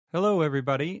Hello,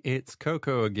 everybody. It's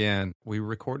Coco again. We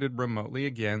recorded remotely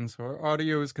again, so our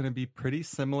audio is going to be pretty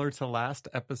similar to last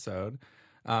episode.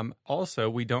 Also,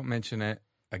 we don't mention it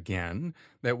again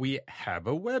that we have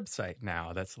a website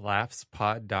now. That's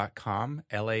laughspod.com,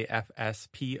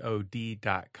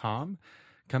 LAFSPOD.com.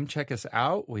 Come check us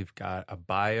out. We've got a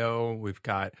bio. We've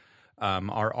got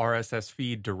our RSS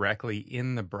feed directly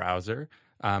in the browser.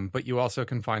 But you also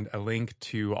can find a link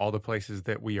to all the places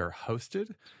that we are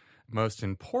hosted. Most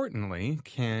importantly,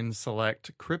 can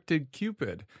select Cryptid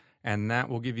Cupid, and that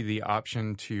will give you the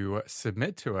option to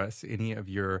submit to us any of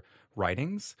your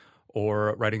writings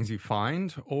or writings you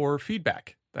find or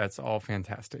feedback. That's all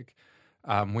fantastic.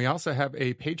 We also have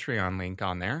a Patreon link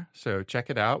on there, so check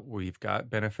it out. We've got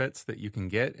benefits that you can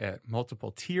get at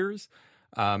multiple tiers,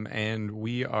 and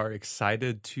we are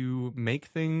excited to make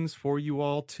things for you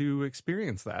all to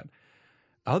experience that.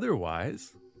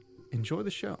 Otherwise, enjoy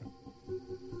the show.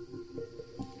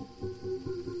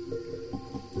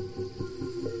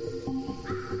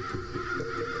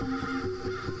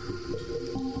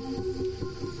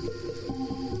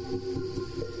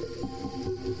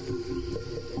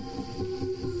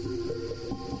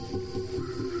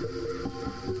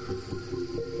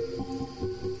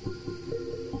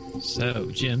 So,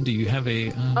 Jim, do you have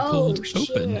a Oh, cold shit.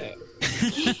 open?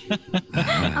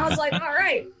 I was like, all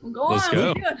right, go Let's on.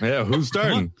 go. Good. Yeah, who's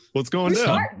starting? What's going Who's down?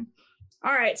 starting?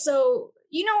 All right, so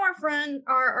you know our friend,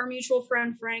 our mutual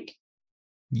friend Frank.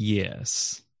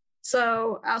 Yes.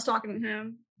 So I was talking to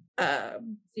him a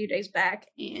few days back,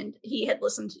 and he had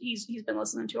listened. He's been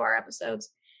listening to our episodes,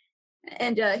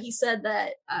 and he said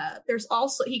that there's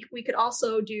also we could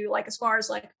also do, like, as far as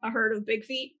like a herd of big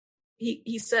feet.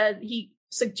 He said he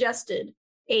suggested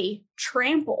a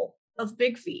trample of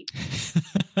big feet.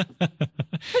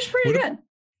 That's pretty good.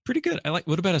 Pretty good. I like.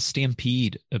 What about a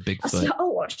stampede of Bigfoot?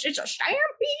 Oh, it's a stampede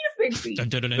of big feet.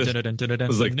 It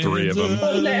was like three of them.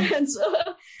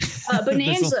 Bonanza.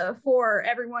 Bonanza, for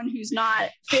everyone who's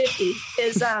not 50,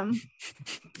 is a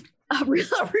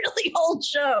really old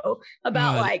show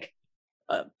about like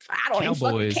I don't know,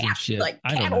 cowboys fucking and shit. like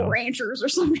I don't cattle know. ranchers or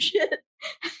some shit.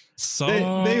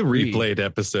 They replayed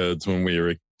episodes when we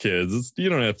were kids. You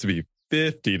don't have to be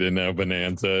 50 to know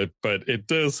Bonanza, but it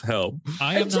does help.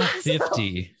 I am not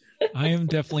 50. I am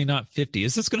definitely not 50.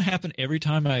 Is this going to happen every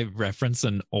time I reference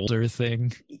an older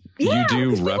thing? Yeah, You do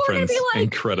 'cause people are gonna reference be like,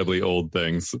 incredibly old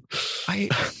things. no one's Look.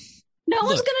 gonna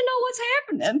know what's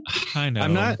happening. I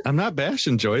know. I'm not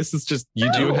bashing, Joyce. It's just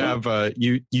you do have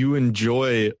you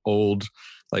enjoy old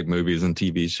like movies and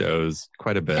TV shows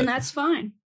quite a bit. And that's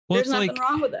fine. Well, There's it's nothing like-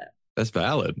 wrong with it. That's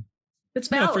valid. It's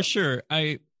valid. No, for sure.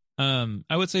 I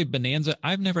would say Bonanza.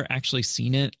 I've never actually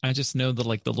seen it. I just know the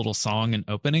little song and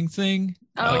opening thing.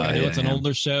 Oh, Like, I know yeah, it's an yeah.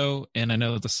 older show, and I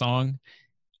know the song.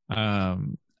 I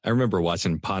remember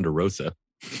watching Ponderosa.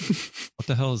 What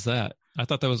the hell is that? I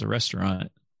thought that was a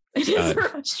restaurant. It is a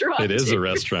restaurant. It is too. a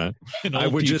restaurant. An I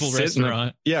old would just people sit in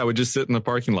restaurant. I would just sit in the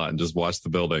parking lot and just watch the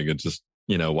building and just,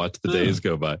 watch the days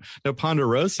go by. Now,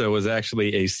 Ponderosa was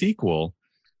actually a sequel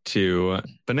to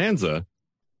Bonanza.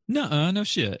 No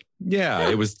shit. Yeah,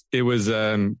 it was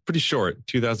pretty short,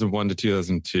 2001 to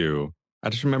 2002. I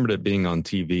just remembered it being on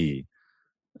TV.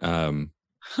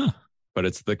 But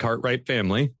it's the Cartwright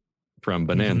family from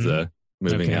Bonanza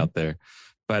moving Okay. out there.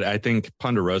 But I think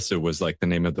Ponderosa was like the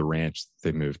name of the ranch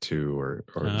they moved to or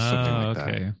something like that.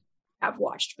 Okay. I've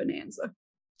watched Bonanza.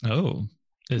 Oh,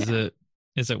 is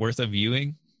it worth a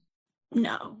viewing?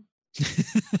 No.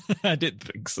 I didn't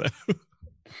think so.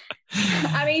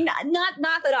 I mean,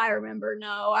 not that I remember.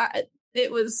 No, it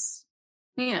was,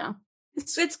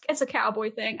 it's a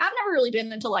cowboy thing. I've never really been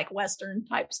into like Western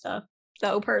type stuff,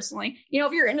 though. Personally,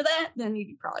 if you're into that, then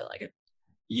you'd probably like it.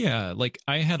 Yeah, like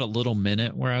I had a little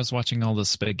minute where I was watching all the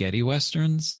spaghetti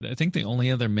westerns. I think the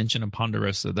only other mention of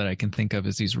Ponderosa that I can think of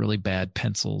is these really bad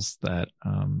pencils that,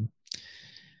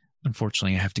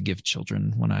 unfortunately, I have to give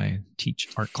children when I teach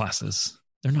art classes.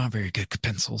 They're not very good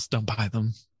pencils. Don't buy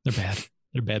them. They're bad.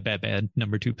 They're bad.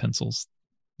 Number 2 pencils.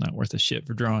 Not worth a shit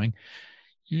for drawing.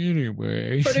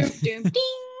 Anyway. Ba-doom-doom, ding.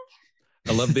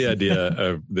 I love the idea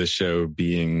of this show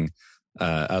being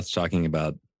us talking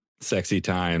about sexy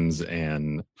times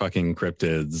and fucking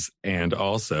cryptids and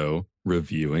also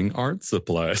reviewing art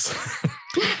supplies.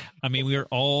 I mean, we are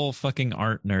all fucking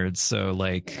art nerds. So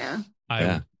like,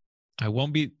 Yeah. I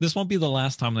won't be, this won't be the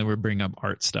last time that we bring up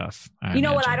art stuff. You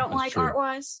know what I imagine. don't like true.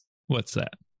 art-wise? What's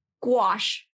that?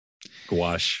 Gouache.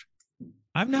 Gouache.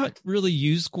 I've not really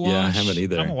used gouache. Yeah, I haven't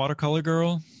either. I'm a watercolor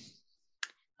girl.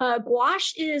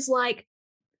 Gouache is like,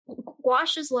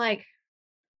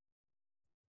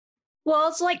 well,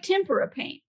 it's like tempera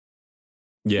paint.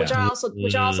 Yeah. which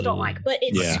I also don't like. But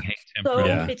it's Yeah. so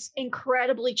Yeah. it's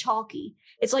incredibly chalky.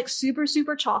 It's like super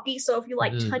super chalky. So if you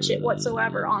like touch it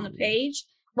whatsoever on the page,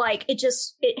 like it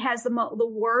has the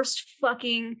worst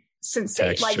fucking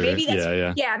sensation. Like maybe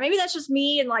that's maybe that's just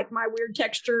me and like my weird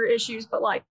texture issues. But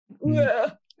like,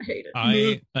 I hate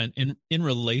it. In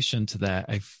relation to that,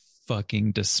 I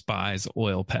fucking despise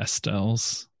oil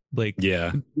pastels. Like,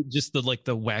 just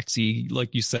the waxy,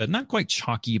 like you said, not quite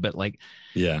chalky, but like,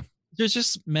 they're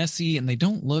just messy and they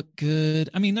don't look good.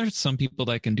 I mean, there's some people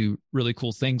that can do really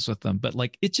cool things with them, but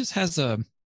like, it just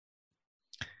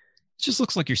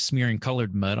looks like you're smearing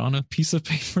colored mud on a piece of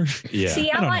paper. Yeah. See,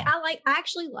 I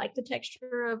actually like the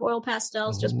texture of oil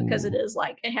pastels just because it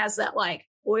has that like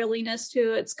oiliness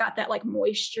to it. It's got that like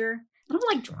moisture. I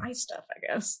don't like dry stuff, I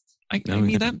guess. I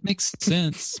mean, that makes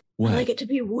sense. I like it to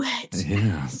be wet.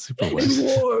 Yeah, super wet.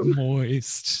 Warm.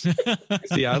 Moist.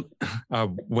 See,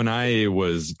 when I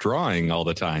was drawing all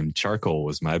the time, charcoal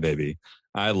was my baby.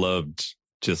 I loved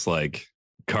just like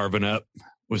carving up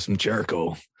with some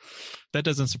charcoal. That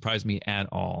doesn't surprise me at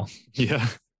all. Yeah.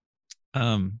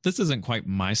 This isn't quite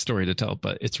my story to tell,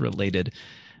 but it's related.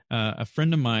 A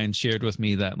friend of mine shared with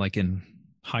me that like in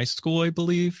high school, I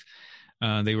believe,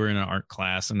 they were in an art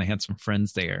class and they had some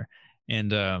friends there.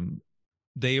 And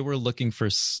they were looking for,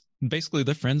 basically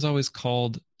their friends always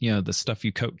called, the stuff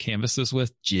you coat canvases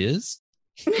with jizz.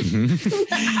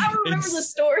 I remember the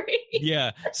story.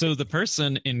 Yeah. So the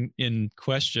person in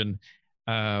question,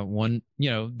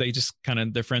 they just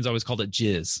their friends always called it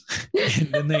jizz.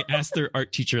 And then they asked their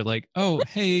art teacher like, oh,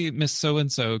 hey, Miss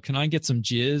So-and-so, can I get some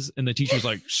jizz? And the teacher's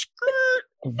like,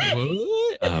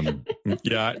 what? I'm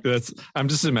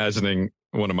just imagining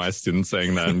one of my students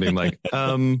saying that and being like,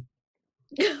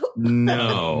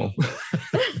 no.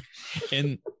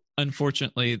 And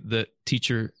unfortunately, the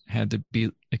teacher had to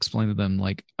explain to them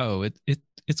like, oh,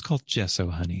 it's called gesso,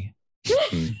 honey.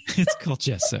 It's called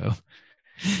gesso.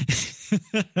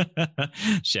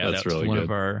 Shout out to one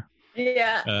of our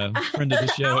friend of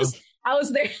the show. I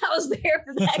was there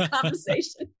for that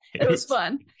conversation. It was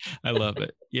fun. I love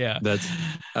it. Yeah. That's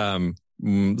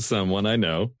someone I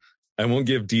know. I won't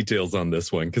give details on this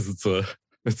one because it's a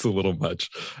little much.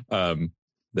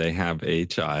 They have a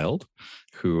child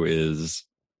who is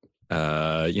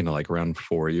like around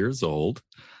 4 years old.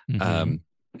 Mm-hmm.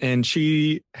 And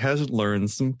she has learned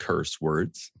some curse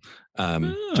words.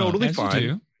 Totally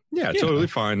fine. Yeah, totally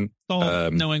fine.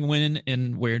 Knowing when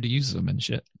and where to use them and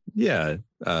shit. Yeah.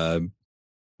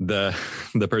 The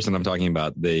person I'm talking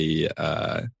about,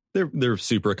 they're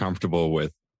super comfortable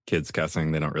with kids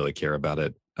cussing. They don't really care about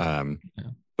it.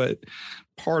 But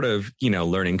part of,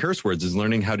 learning curse words is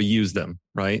learning how to use them,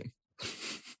 right?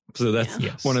 So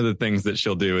that's one of the things that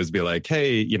she'll do is be like,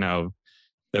 hey,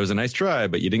 that was a nice try,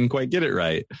 but you didn't quite get it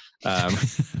right.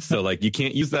 So like, you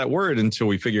can't use that word until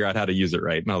we figure out how to use it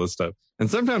right and all this stuff. And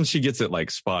sometimes she gets it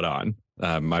like spot on.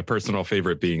 My personal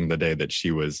favorite being the day that she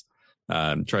was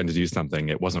trying to do something.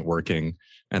 It wasn't working.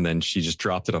 And then she just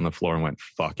dropped it on the floor and went,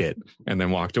 fuck it. And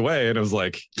then walked away. And it was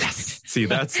like, yes, see,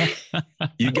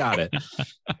 you got it.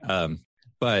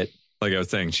 But like I was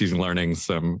saying, she's learning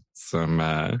some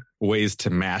ways to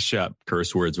mash up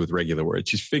curse words with regular words.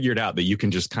 She's figured out that you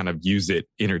can just kind of use it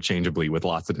interchangeably with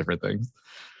lots of different things.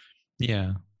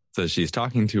 Yeah. So she's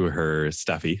talking to her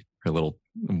Stuffy,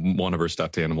 one of her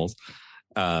stuffed animals.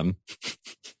 And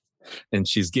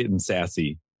she's getting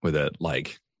sassy with it,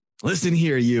 like, listen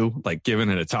here, you, like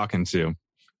giving it a talking to.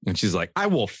 And she's like, I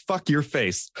will fuck your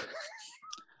face.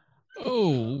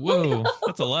 Oh, whoa.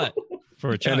 That's a lot for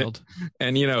a child.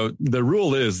 And the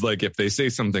rule is like, if they say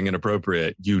something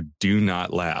inappropriate, you do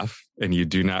not laugh and you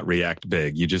do not react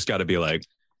big. You just got to be like,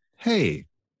 hey,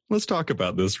 let's talk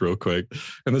about this real quick.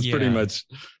 And that's pretty much,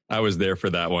 I was there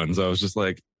for that one. So I was just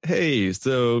like, hey,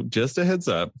 so just a heads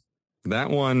up,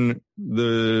 that one,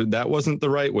 that wasn't the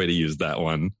right way to use that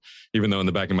one. Even though in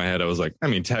the back of my head, I was like, I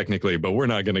mean, technically, but we're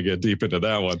not going to get deep into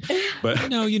that one. But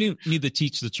no, you need to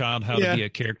teach the child how to be a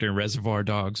character in Reservoir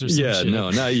Dogs or something. Yeah,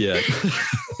 no, not yet.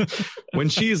 When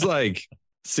she's like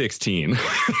 16,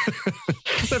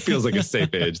 that feels like a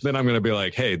safe age. Then I'm going to be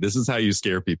like, hey, this is how you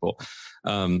scare people.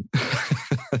 But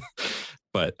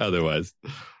otherwise,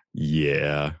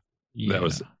 that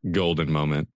was golden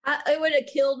moment. It would have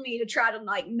killed me to try to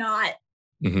like not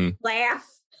laugh.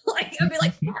 Like I'd be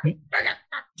like,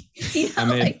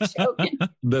 like joking.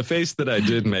 The face that I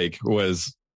did make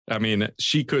was, I mean,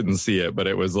 she couldn't see it, but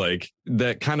it was like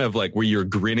that kind of like where you're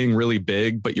grinning really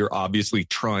big, but you're obviously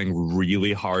trying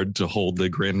really hard to hold the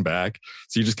grin back.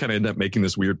 So you just kind of end up making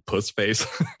this weird puss face.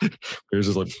 You're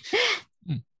just like,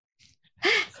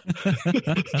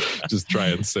 just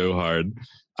trying so hard.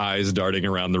 eyes darting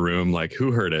around the room, like,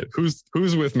 who heard it? Who's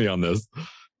with me on this?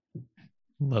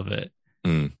 Love it.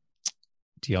 Do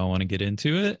y'all want to get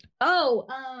into it?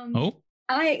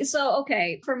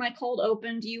 Okay, for my cold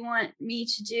open, do you want me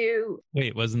to do?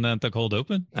 Wait, wasn't that the cold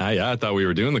open? Yeah, I thought we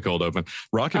were doing the cold open.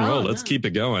 Rock and roll. Let's keep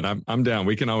it going. I'm down.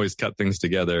 We can always cut things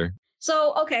together.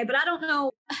 So, okay, but I don't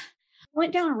know. I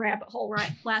went down a rabbit hole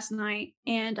last night,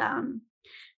 and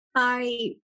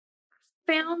I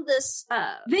found this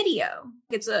video.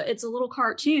 It's a little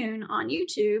cartoon on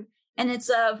YouTube, and it's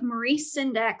of Maurice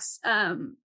Sendak's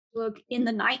book In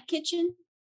the Night Kitchen.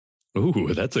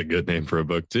 Ooh, that's a good name for a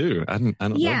book too. I don't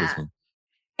know this one.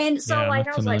 And so I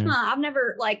was like, I've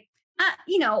never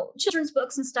children's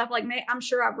books and stuff, like, I'm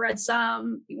sure I've read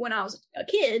some when I was a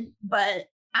kid, but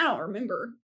I don't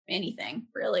remember anything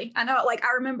really. I know, like,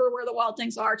 I remember Where the Wild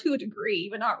Things Are to a degree,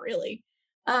 but not really.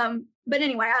 But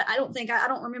anyway, I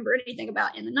don't remember anything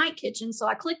about In the Night Kitchen. So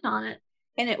I clicked on it,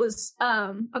 and it was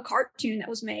a cartoon that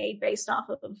was made based off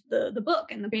of the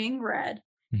book and the being read,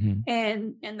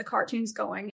 and the cartoon's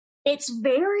going. It's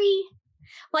very,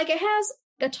 like, it has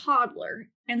a toddler,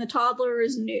 and the toddler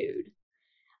is nude.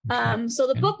 So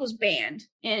the book was banned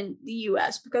in the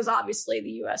U.S. because obviously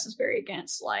the U.S. is very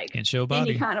against, like, can't show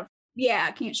body. Any kind of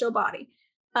can't show body.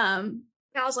 I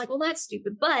was like, well, that's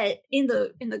stupid. But in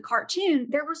the cartoon,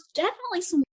 there was definitely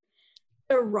some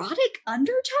erotic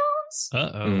undertones.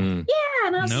 Yeah,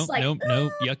 and I was just like, nope,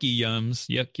 yucky yums,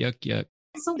 yuck.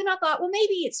 So then I thought, well,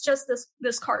 maybe it's just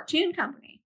this cartoon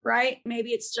company. Right?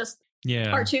 Maybe it's just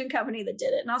cartoon company that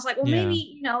did it. And I was like, well,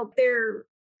 maybe, their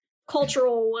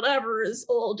cultural whatever is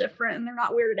a little different, and they're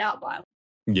not weirded out by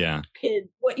kid,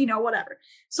 whatever.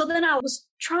 So then I was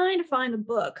trying to find the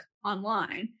book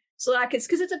online so that I could,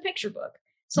 because it's a picture book.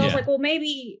 So I was like, well,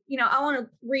 maybe, I want to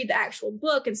read the actual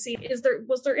book and see,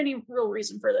 was there any real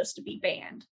reason for this to be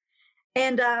banned?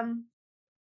 And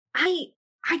I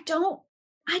don't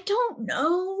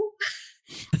know.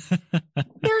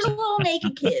 There's a little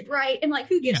naked kid, right? And, like,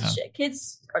 who gives a shit?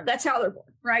 Kids, that's how they're born,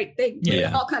 right? They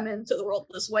all come into the world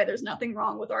this way. There's nothing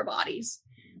wrong with our bodies.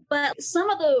 But some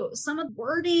of the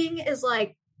wording is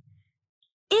like,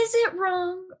 is it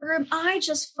wrong, or am I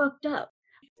just fucked up?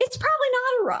 It's probably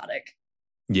not erotic.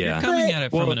 Yeah. You're coming at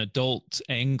it from an adult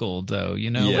angle, though,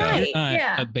 you're not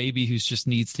a baby who just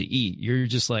needs to eat. You're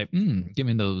just like, give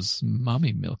me those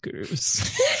mommy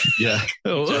milkers. Yeah.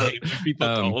 People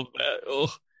call that.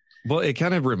 Oh. Well, it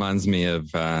kind of reminds me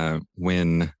of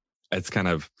when it's kind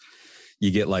of, you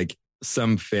get like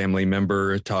some family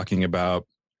member talking about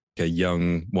a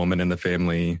young woman in the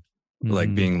family,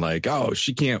 like being like, oh,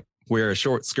 she can't wear a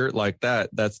short skirt like that.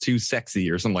 That's too sexy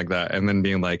or something like that. And then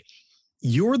being like,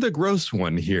 you're the gross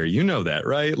one here. You know that,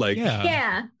 right? Like,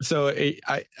 yeah. So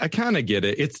I kind of get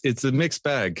it. It's a mixed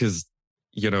bag because,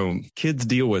 kids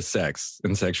deal with sex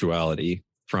and sexuality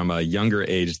from a younger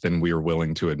age than we are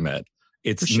willing to admit.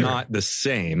 It's not the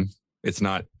same. It's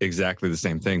not exactly the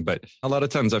same thing. But a lot of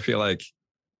times I feel like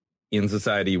in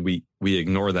society, we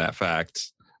ignore that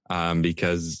fact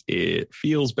because it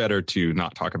feels better to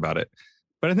not talk about it.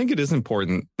 But I think it is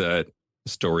important that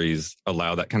stories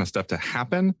allow that kind of stuff to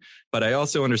happen. But I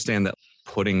also understand that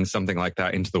putting something like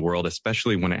that into the world,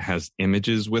 especially when it has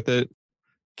images with it,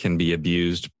 can be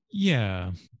abused.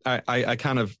 Yeah. I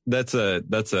kind of, that's a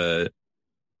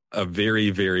very,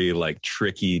 very, like,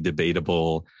 tricky,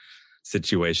 debatable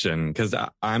situation, because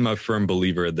I'm a firm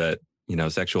believer that,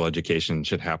 sexual education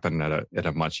should happen at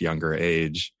a much younger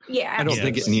age. Yeah. I don't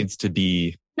think it needs to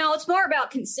be. No, it's more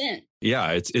about consent.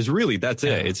 Yeah, it's really, that's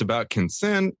it. It's about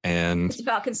consent, and it's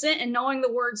about consent and knowing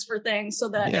the words for things so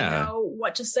that they know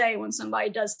what to say when somebody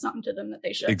does something to them that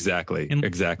they should. Exactly. And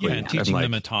teaching and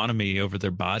them autonomy over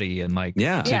their body, and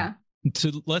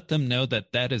to let them know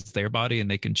that is their body and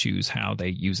they can choose how they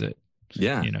use it.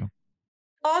 Yeah.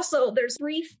 Also, there's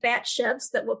 3 fat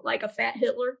chefs that look like a fat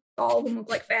Hitler. All of them look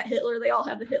like fat Hitler. They all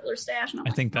have the Hitler stash. And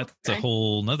I think that's a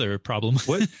whole nother problem.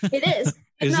 What? It is.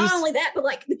 And not only that, but,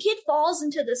 like, the kid falls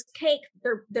into this cake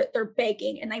they're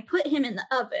baking, and they put him in the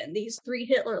oven, these 3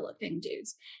 Hitler-looking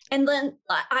dudes. And then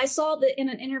I saw that in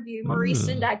an interview, Maurice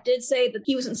Sendak did say that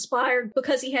he was inspired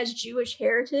because he has Jewish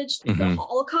heritage through the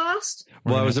Holocaust.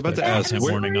 Well, I was about to ask,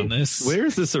 warning on this. Where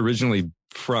is this originally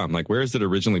from? Like, where is it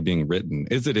originally being written?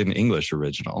 Is it in English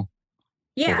original?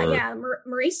 Yeah.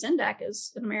 Maurice Sendak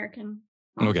is an American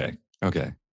author.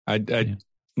 Okay.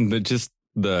 Just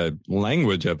the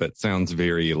language of it sounds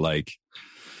very, like,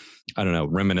 I don't know,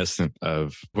 reminiscent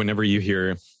of whenever you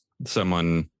hear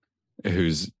someone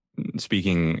who's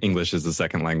speaking English as a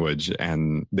second language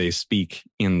and they speak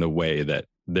in the way that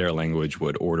their language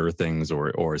would order things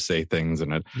or say things,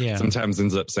 and it sometimes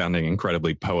ends up sounding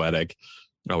incredibly poetic.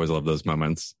 I always love those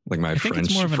moments. Like my think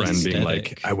it's French more of an friend being like,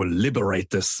 aesthetic. I will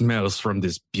liberate the smells from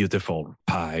this beautiful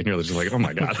pie. And you're just like, oh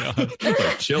my God. God.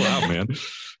 Like, chill out, man.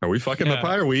 Are we fucking the Yeah.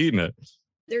 pie or are we eating it?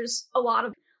 There's a lot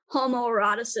of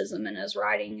homoeroticism in his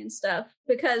writing and stuff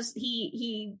because he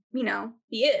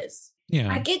he is.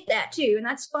 Yeah. I get that too, and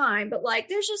that's fine. But like,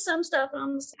 there's just some stuff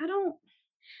I'm just, I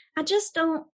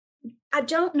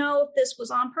don't know if this was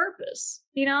on purpose.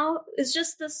 It's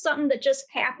just something that just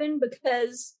happened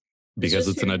because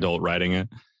It's an adult writing it.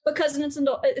 Because it's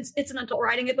an adult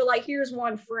writing it. But like, here's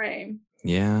one frame.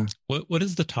 Yeah. What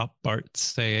does the top part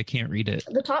say? I can't read it.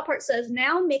 The top part says,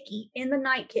 "Now Mickey in the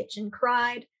night kitchen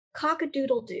cried,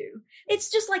 cock-a-doodle-doo." It's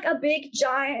just like a big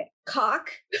giant cock.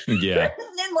 Yeah.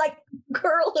 And then like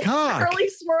curly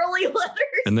swirly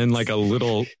letters. And then like a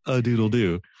little doodle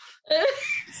do. But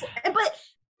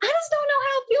I just don't know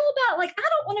how I feel about it. Like, I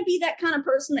don't want to be that kind of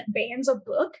person that bans a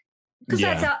book. Because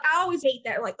that's how I always hate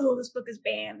that. Like, oh, this book is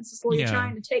banned. This is you're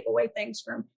trying to take away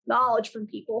knowledge from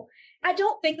people. I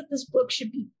don't think that this book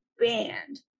should be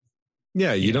banned.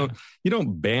 Yeah, you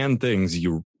don't ban things.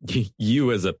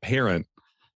 You as a parent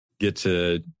get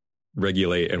to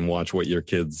regulate and watch what your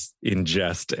kids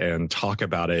ingest and talk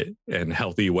about it in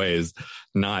healthy ways,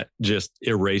 not just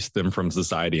erase them from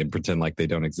society and pretend like they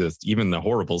don't exist. Even the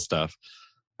horrible stuff.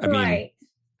 I mean,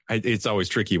 it's always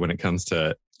tricky when it comes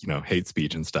to, hate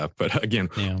speech and stuff. But again,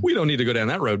 we don't need to go down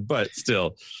that road, but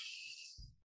still.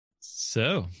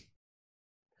 So,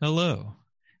 hello.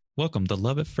 Welcome to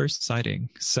Love at First Sighting,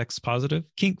 sex positive,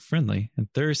 kink friendly,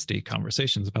 and thirsty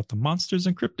conversations about the monsters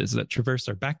and cryptids that traverse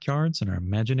our backyards and our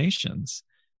imaginations.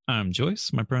 I'm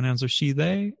Joyce. My pronouns are she,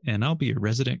 they, and I'll be your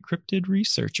resident cryptid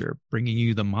researcher, bringing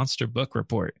you the Monster Book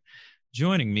Report.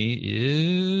 Joining me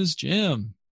is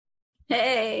Jim.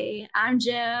 Hey, I'm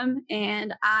Jim,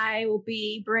 and I will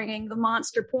be bringing the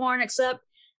monster porn, except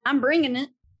I'm bringing it.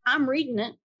 I'm reading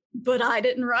it, but I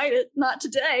didn't write it. Not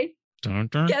today. Dun,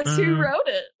 dun, Guess who wrote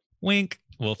it? Wink.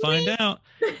 We'll find out.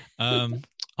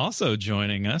 Also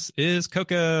joining us is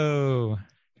Coco.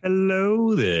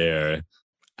 Hello there.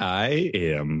 I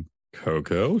am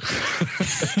Coco.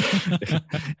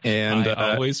 And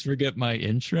I always forget my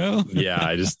intro. Yeah,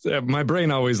 I just my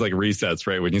brain always like resets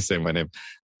right when you say my name.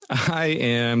 I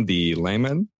am the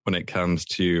layman when it comes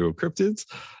to cryptids.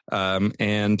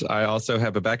 And I also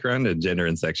have a background in gender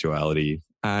and sexuality.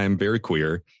 I'm very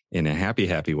queer in a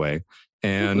happy way.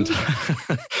 And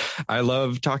I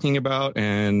love talking about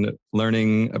and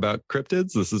learning about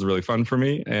cryptids. This is really fun for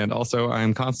me. And also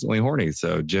I'm constantly horny.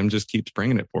 So Jim just keeps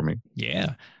bringing it for me.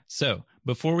 Yeah. So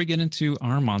before we get into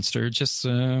our monster, just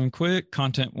some quick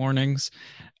content warnings.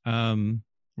 We're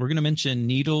going to mention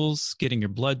needles, getting your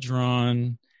blood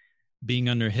drawn, being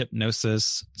under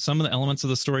hypnosis. Some of the elements of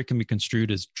the story can be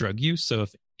construed as drug use. So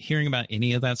if hearing about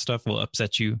any of that stuff will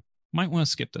upset you, might want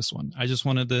to skip this one. I just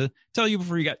wanted to tell you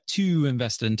before you got too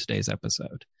invested in today's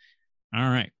episode. All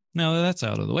right. Now that that's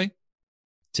out of the way,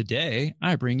 today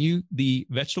I bring you the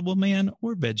Vegetable Man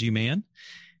or Veggie Man.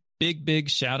 Big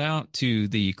shout out to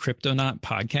the Cryptonaut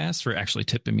podcast for actually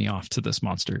tipping me off to this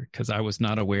monster because I was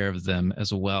not aware of them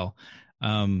as well.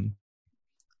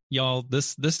 Y'all,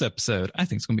 this episode I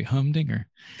think it's gonna be humdinger.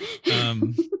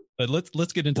 But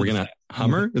let's get into. We're gonna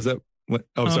Hummer. Is that what?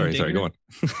 Oh, sorry. Go on.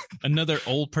 Another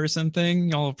old person thing.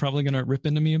 Y'all are probably gonna rip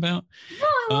into me about. No,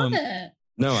 I love it.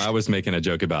 No, I was making a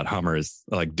joke about Hummers,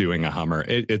 like doing a Hummer.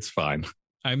 It's fine.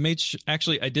 I made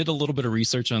actually I did a little bit of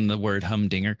research on the word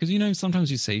humdinger because sometimes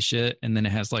you say shit and then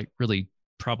it has like really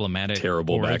problematic,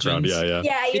 terrible origins. background.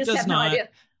 Yeah, you just have no idea.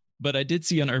 But I did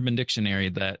see on Urban Dictionary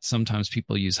that sometimes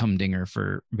people use humdinger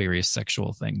for various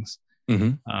sexual things.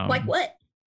 Mm-hmm. Like what?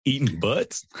 Eating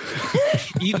butts.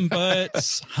 Eating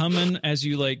butts, humming as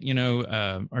you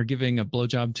are giving a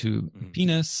blowjob to a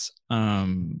penis.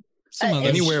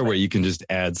 Anywhere where you can just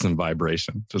add some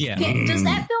vibration. Does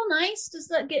that feel nice?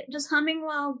 Does humming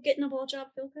while getting a blowjob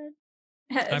feel good?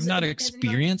 I've not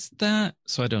experienced that,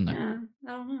 so I don't know. Yeah,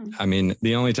 I don't know. I mean,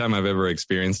 the only time I've ever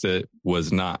experienced it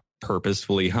was not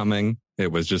purposefully humming.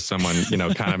 It was just someone,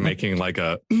 kind of making like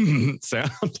a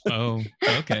sound. Oh,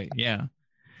 okay. Yeah.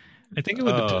 I think it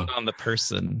would depend on the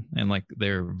person and like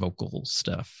their vocal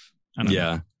stuff. I don't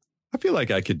know. I feel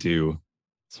like I could do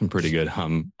some pretty good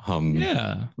hum.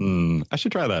 Yeah. I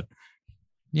should try that.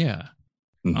 Yeah.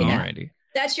 Mm-hmm. Alrighty.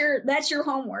 That's your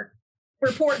homework.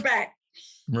 Report back.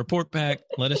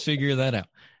 Let us figure that out.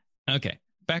 Okay.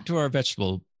 Back to our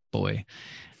vegetable boy.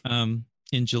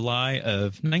 In July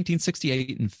of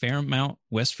 1968 in Fairmount,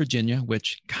 West Virginia,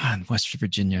 which, God, West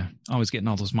Virginia, always getting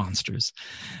all those monsters.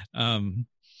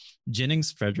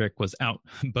 Jennings Frederick was out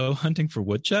bow hunting for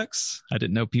woodchucks. I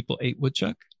didn't know people ate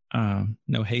woodchuck.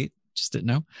 No hate, just didn't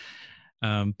know.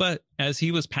 But as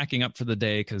he was packing up for the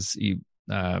day, because he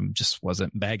just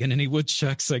wasn't bagging any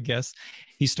woodchucks, I guess,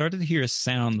 he started to hear a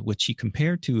sound which he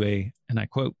compared to and I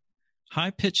quote,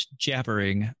 high-pitched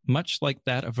jabbering, much like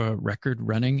that of a record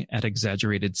running at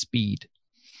exaggerated speed.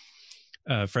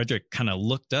 Frederick kind of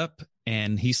looked up,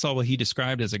 and he saw what he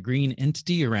described as a green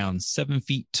entity around 7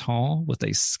 feet tall with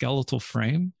a skeletal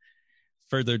frame.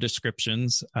 Further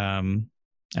descriptions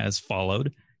as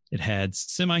followed. It had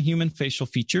semi-human facial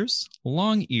features,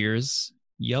 long ears,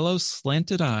 yellow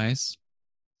slanted eyes,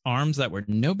 arms that were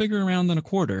no bigger around than a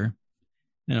quarter,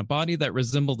 and a body that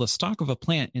resembled the stalk of a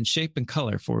plant in shape and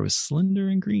color, for it was slender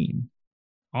and green.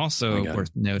 Also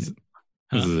worth noting.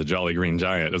 This is a jolly green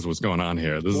giant is what's going on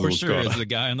here. This is what's sure is the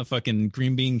guy on the fucking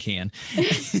green bean can.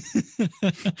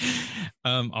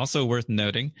 Also worth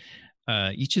noting,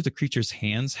 each of the creature's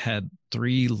hands had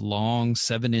 3 long,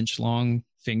 7-inch long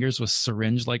fingers with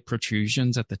syringe-like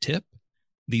protrusions at the tip.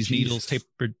 These needles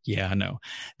tapered. Yeah, I know.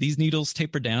 These needles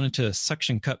tapered down into a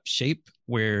suction cup shape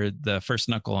where the first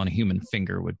knuckle on a human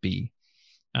finger would be.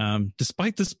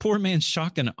 Despite this poor man's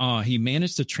shock and awe, he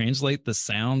managed to translate the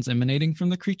sounds emanating from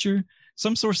the creature.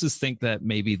 Some sources think that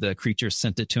maybe the creature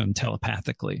sent it to him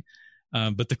telepathically.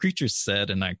 But the creature said,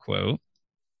 and I quote,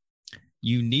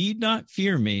 "You need not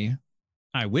fear me.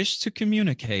 I wish to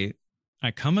communicate.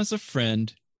 I come as a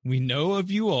friend. We know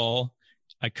of you all.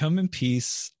 I come in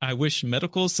peace. I wish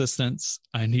medical assistance.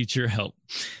 I need your help.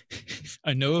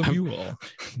 I know of you all.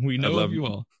 We know of you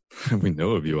all." We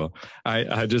know of you all.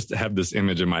 I just have this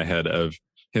image in my head of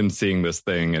him seeing this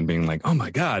thing and being like, oh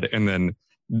my God. And then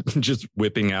just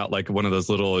whipping out like one of those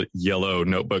little yellow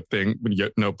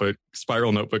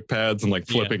spiral notebook pads and like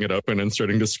flipping it open and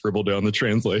starting to scribble down the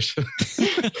translation.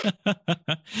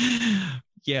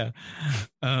 Yeah.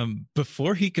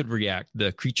 Before he could react,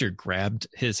 the creature grabbed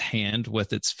his hand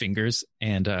with its fingers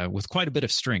and with quite a bit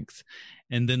of strength.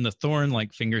 And then the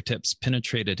thorn-like fingertips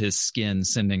penetrated his skin,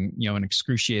 sending, an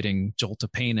excruciating jolt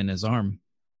of pain in his arm.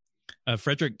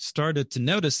 Frederick started to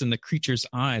notice in the creature's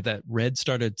eye that red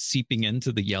started seeping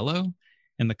into the yellow,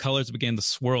 and the colors began to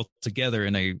swirl together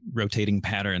in a rotating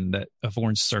pattern of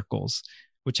orange circles,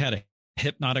 which had a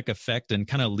hypnotic effect and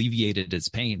kind of alleviated his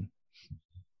pain.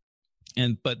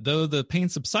 But though the pain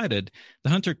subsided, the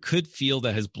hunter could feel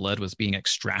that his blood was being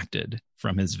extracted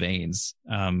from his veins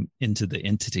into the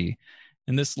entity.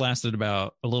 And this lasted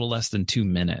about a little less than 2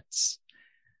 minutes.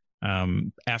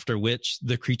 After which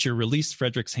the creature released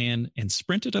Frederick's hand and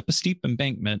sprinted up a steep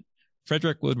embankment.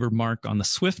 Frederick would remark on the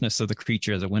swiftness of the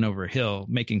creature as it went over a hill,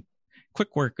 making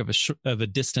quick work of a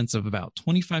distance of about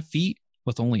 25 feet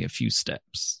with only a few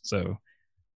steps. So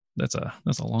that's a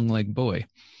long-legged boy.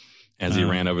 As he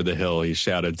ran over the hill, he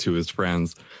shouted to his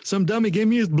friends, "Some dummy gave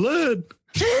me his blood."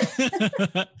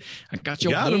 I got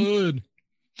your blood.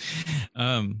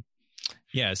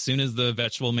 Yeah, as soon as the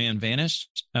vegetable man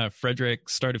vanished, Frederick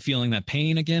started feeling that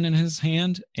pain again in his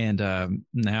hand, and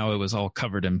now it was all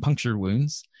covered in puncture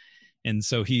wounds. And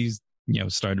so he,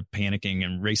 started panicking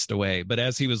and raced away. But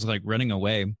as he was running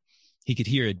away, he could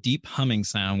hear a deep humming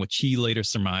sound, which he later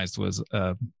surmised was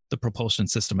the propulsion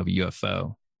system of a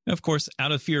UFO. Of course,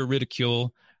 out of fear of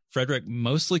ridicule, Frederick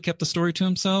mostly kept the story to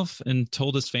himself and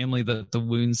told his family that the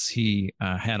wounds he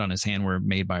had on his hand were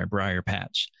made by a briar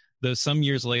patch. Though some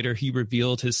years later, he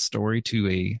revealed his story to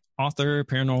a author,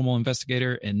 paranormal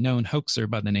investigator, and known hoaxer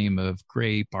by the name of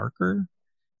Gray Barker.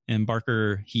 And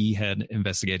Barker, he had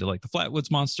investigated the Flatwoods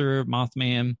Monster,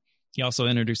 Mothman. He also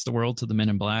introduced the world to the Men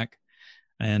in Black.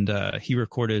 And he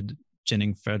recorded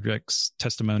Jennings Frederick's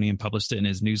testimony and published it in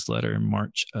his newsletter in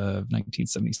March of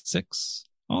 1976.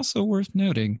 Also worth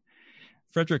noting,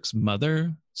 Frederick's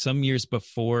mother, some years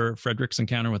before Frederick's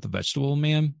encounter with the vegetable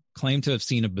man, claimed to have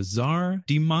seen a bizarre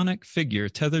demonic figure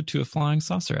tethered to a flying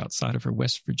saucer outside of her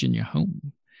West Virginia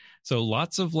home. So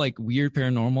lots of weird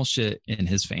paranormal shit in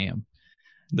his fam.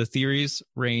 The theories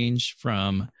range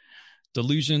from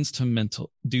delusions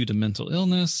due to mental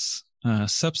illness,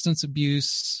 substance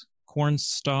abuse, corn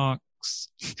stalks,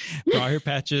 briar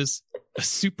patches, a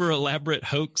super elaborate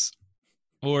hoax,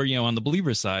 or, on the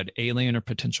believer side, alien or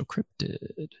potential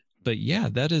cryptid. But yeah,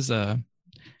 that is the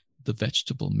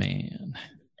vegetable man.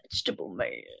 Vegetable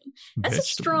man. That's a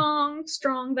strong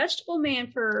vegetable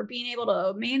man for being able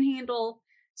to manhandle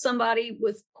somebody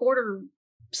with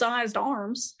quarter-sized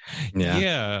arms.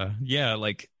 Yeah.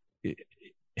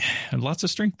 Lots of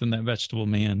strength in that vegetable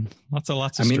man. Lots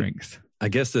of strength. I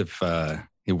guess if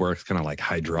he works kind of like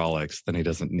hydraulics, then he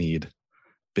doesn't need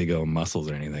big old muscles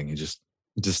or anything. He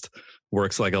just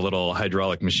works like a little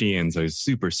hydraulic machine, so he's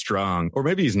super strong. Or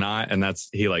maybe he's not, and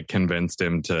he like convinced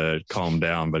him to calm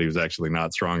down, but he was actually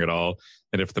not strong at all.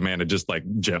 And if the man had just like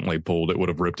gently pulled, it would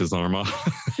have ripped his arm off.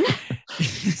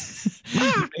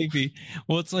 Maybe.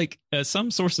 Well, it's like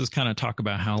some sources kind of talk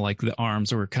about how like the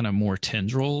arms were kind of more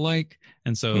tendril like.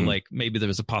 And so like maybe there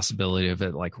was a possibility of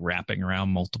it like wrapping around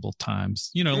multiple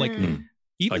times, you know, like even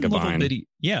like a little vine. bitty.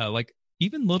 Yeah. Like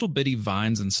even little bitty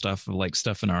vines and stuff, like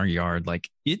stuff in our yard, like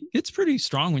it's pretty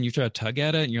strong when you try to tug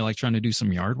at it and you're like trying to do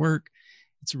some yard work.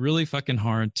 It's really fucking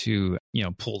hard to, you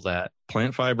know, pull that.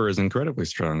 Plant fiber is incredibly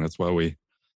strong. That's why we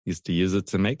used to use it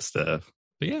to make stuff.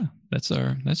 But yeah, that's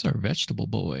our vegetable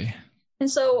boy. And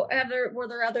so were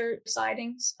there other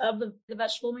sightings of the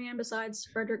vegetable man besides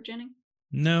Frederick Jennings?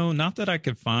 No, not that I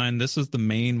could find. This is the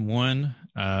main one.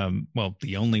 Well,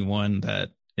 the only one that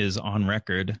is on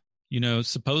record. You know,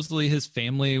 supposedly his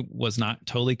family was not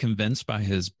totally convinced by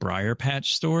his briar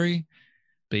patch story.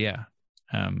 But yeah,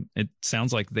 it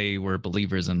sounds like they were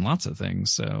believers in lots of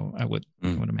things. So I would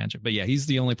imagine. But yeah, he's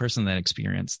the only person that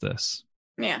experienced this.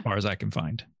 Yeah. As far as I can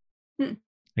find.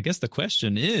 I guess the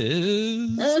question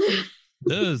is,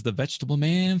 does the vegetable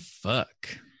man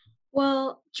fuck?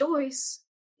 Well, Joyce,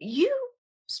 you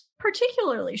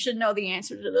particularly should know the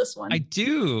answer to this one. I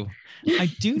do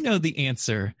know the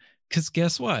answer. Because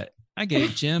guess what? I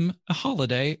gave Jim a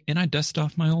holiday and I dusted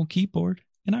off my old keyboard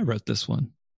and I wrote this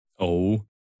one. Oh,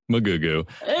 Magugu.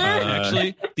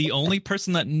 Actually, the only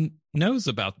person that knows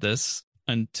about this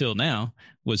until now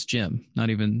was Jim. Not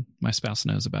even my spouse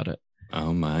knows about it.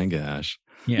 Oh my gosh.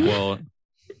 Yeah. Well,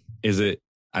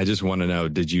 I just want to know,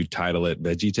 did you title it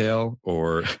Veggie Tale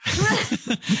or?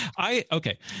 I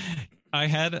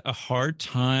had a hard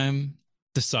time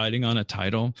deciding on a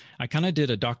title. I kind of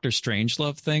did a Dr.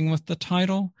 Strangelove thing with the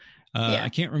title. I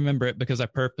can't remember it because I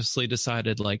purposely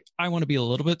decided like I want to be a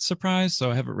little bit surprised.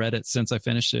 So I haven't read it since I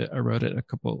finished it. I wrote it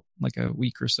a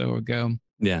week or so ago.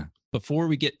 Yeah. Before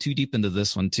we get too deep into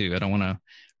this one too, I don't want to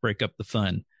break up the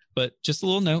fun, but just a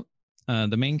little note.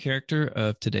 The main character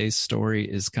of today's story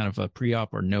is kind of a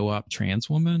pre-op or no-op trans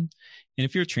woman. And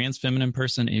if you're a trans feminine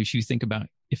person, if you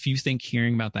think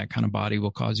hearing about that kind of body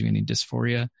will cause you any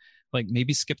dysphoria, like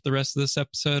maybe skip the rest of this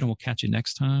episode and we'll catch you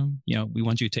next time. You know, we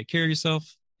want you to take care of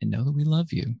yourself and know that we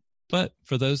love you. But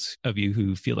for those of you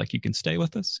who feel like you can stay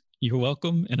with us, you're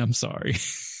welcome. And I'm sorry.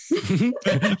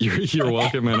 You're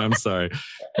welcome. And I'm sorry.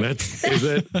 Is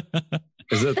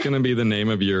that going to be the name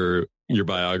of your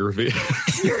biography?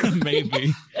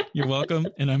 Maybe. You're welcome.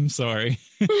 And I'm sorry.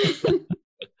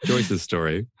 Joyce's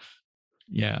story.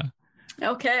 Yeah.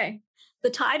 Okay. The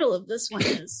title of this one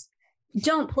is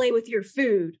Don't Play With Your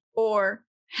Food, or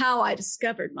How I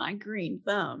Discovered My Green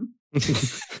Thumb.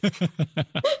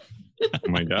 Oh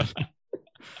my God.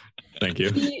 Thank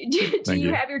you. Do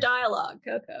you have your dialogue,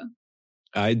 Coco?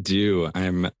 I do.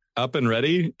 I'm up and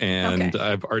ready. And okay.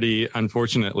 I've already,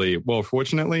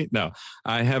 fortunately, no,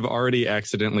 I have already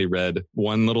accidentally read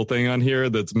one little thing on here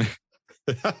that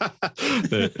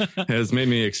has made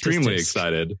me extremely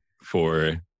excited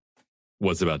for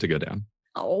what's about to go down.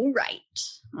 All right.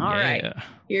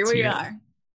 Here we are.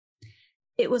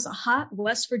 It was a hot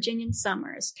West Virginian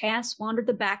summer as Cass wandered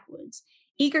the backwoods,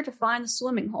 eager to find the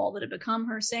swimming hole that had become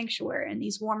her sanctuary in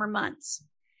these warmer months.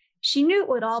 She knew it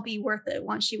would all be worth it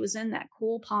once she was in that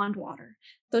cool pond water,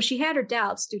 though she had her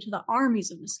doubts due to the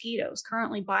armies of mosquitoes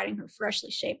currently biting her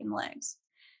freshly shaven legs.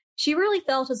 She really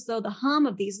felt as though the hum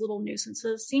of these little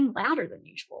nuisances seemed louder than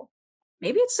usual.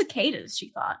 Maybe it's cicadas, she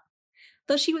thought,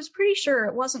 though she was pretty sure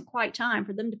it wasn't quite time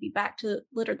for them to be back to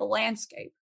litter the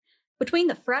landscape. Between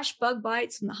the fresh bug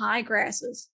bites and the high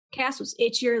grasses, Cass was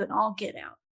itchier than all get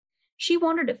out. She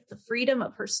wondered if the freedom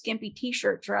of her skimpy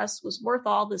t-shirt dress was worth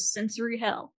all this sensory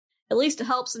hell. At least it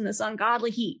helps in this ungodly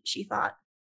heat, she thought.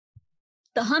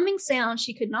 The humming sound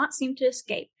she could not seem to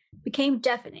escape became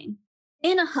deafening.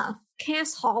 In a huff,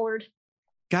 Cass hollered,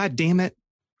 God damn it,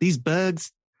 these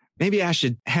bugs. Maybe I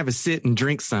should have a sit and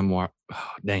drink some water.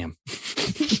 Oh, damn.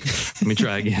 Let me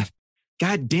try again.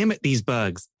 God damn it, these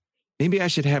bugs. Maybe I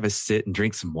should have a sit and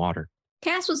drink some water.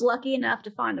 Cass was lucky enough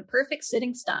to find the perfect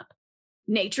sitting stump.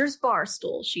 Nature's bar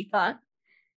stool, she thought.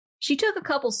 She took a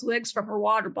couple swigs from her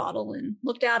water bottle and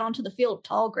looked out onto the field of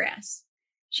tall grass.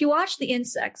 She watched the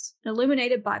insects,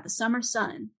 illuminated by the summer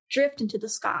sun, drift into the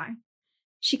sky.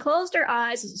 She closed her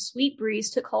eyes as a sweet breeze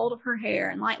took hold of her hair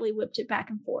and lightly whipped it back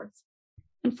and forth.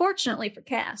 Unfortunately for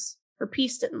Cass, her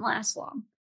peace didn't last long.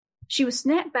 She was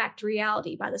snapped back to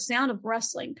reality by the sound of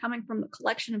rustling coming from the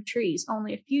collection of trees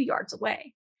only a few yards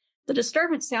away. The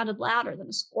disturbance sounded louder than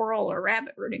a squirrel or a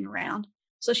rabbit rooting around,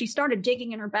 so she started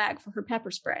digging in her bag for her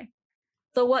pepper spray.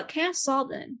 Though what Cass saw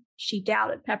then, she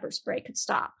doubted pepper spray could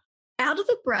stop. Out of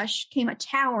the brush came a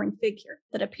towering figure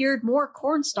that appeared more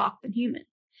cornstalk than human.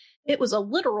 It was a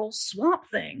literal swamp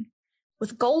thing,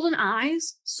 with golden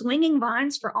eyes, swinging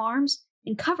vines for arms,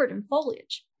 and covered in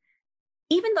foliage.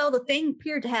 Even though the thing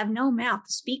appeared to have no mouth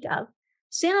to speak of,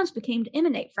 sounds began to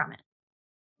emanate from it.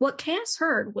 What Cass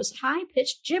heard was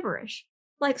high-pitched gibberish,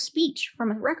 like speech from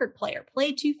a record player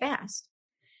played too fast.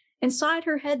 Inside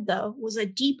her head, though, was a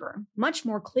deeper, much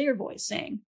more clear voice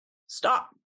saying,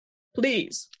 "Stop,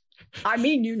 please. I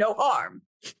mean you no harm.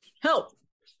 Help.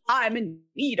 I'm in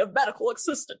need of medical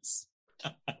assistance."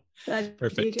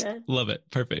 Perfect. Love it.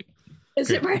 Perfect. Is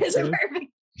it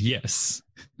perfect? Yes.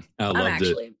 I loved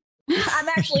it. I'm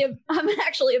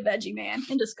actually a Veggieman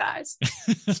in disguise.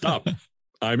 Stop.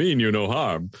 I mean you no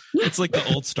harm. It's like the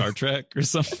old Star Trek or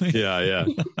something. Yeah.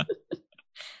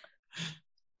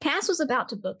 Cass was about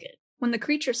to book it when the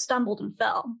creature stumbled and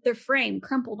fell, their frame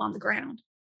crumpled on the ground.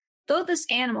 Though this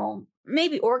animal,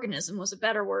 maybe organism was a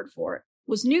better word for it,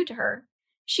 was new to her,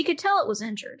 she could tell it was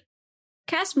injured.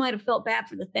 Cass might have felt bad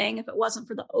for the thing if it wasn't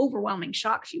for the overwhelming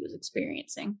shock she was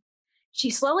experiencing.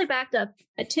 She slowly backed up,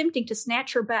 attempting to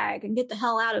snatch her bag and get the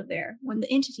hell out of there when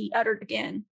the entity uttered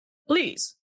again,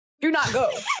 "Please, do not go.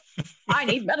 I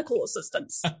need medical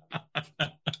assistance."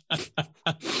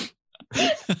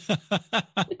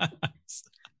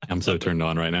 I'm so turned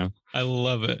on right now. I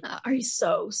love it. Are you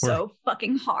so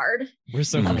fucking hard? We're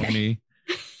so horny.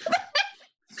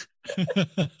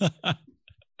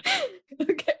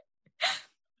 Okay.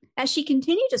 As she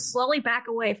continued to slowly back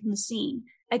away from the scene,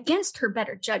 against her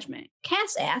better judgment,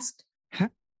 Cass asked,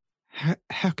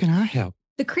 How can I help?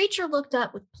 The creature looked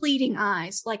up with pleading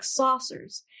eyes like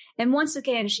saucers, and once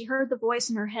again she heard the voice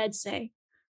in her head say,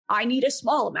 "I need a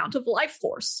small amount of life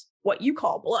force, what you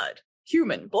call blood,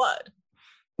 human blood."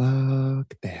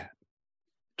 Fuck that.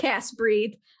 Cass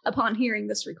breathed upon hearing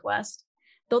this request,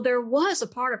 though there was a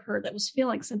part of her that was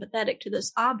feeling sympathetic to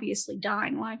this obviously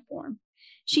dying life form.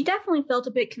 She definitely felt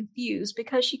a bit confused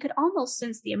because she could almost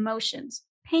sense the emotions,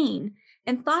 pain,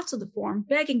 and thoughts of the form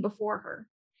begging before her.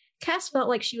 Cass felt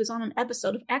like she was on an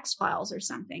episode of X-Files or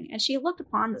something as she looked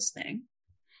upon this thing.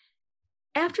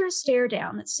 After a stare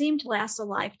down that seemed to last a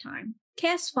lifetime,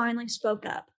 Cass finally spoke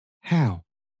up. How?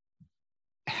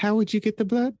 How would you get the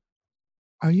blood?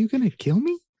 Are you going to kill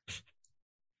me?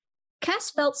 Cass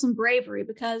felt some bravery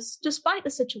because, despite the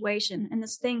situation and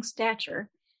this thing's stature,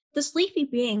 this leafy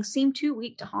being seemed too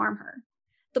weak to harm her.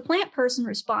 The plant person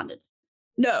responded,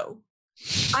 "No,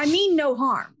 I mean no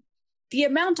harm. The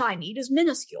amount I need is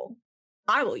minuscule.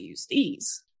 I will use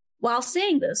these." While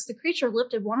saying this, the creature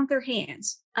lifted one of their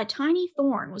hands. A tiny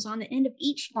thorn was on the end of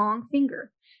each long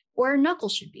finger. Where a knuckle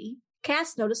should be,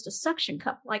 Cass noticed a suction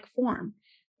cup-like form,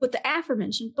 with the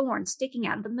aforementioned thorn sticking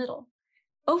out of the middle.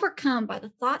 Overcome by the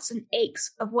thoughts and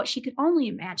aches of what she could only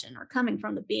imagine are coming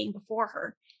from the being before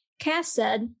her, Cass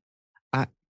said,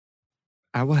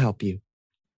 I will help you.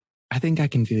 I think I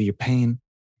can feel your pain.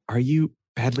 Are you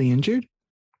badly injured?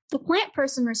 The plant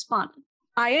person responded,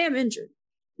 "I am injured,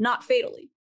 not fatally,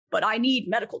 but I need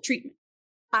medical treatment.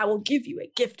 I will give you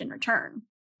a gift in return."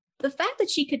 The fact that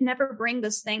she could never bring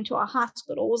this thing to a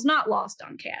hospital was not lost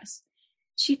on Cass.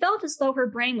 She felt as though her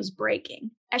brain was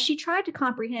breaking as she tried to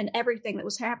comprehend everything that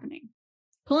was happening.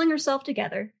 Pulling herself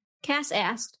together, Cass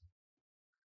asked,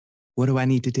 What do I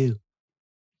need to do?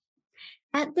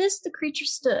 At this, the creature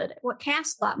stood at what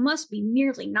Cass thought must be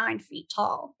nearly 9 feet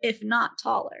tall, if not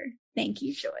taller. Thank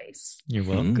you, Joyce. You're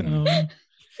welcome. Made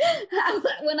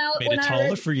Made it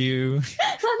taller for you.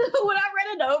 When I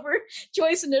read it over,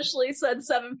 Joyce initially said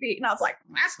 7 feet, and I was like,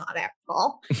 "That's not that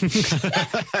tall."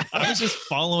 I was just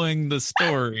following the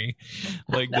story,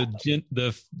 like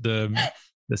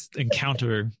this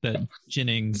encounter that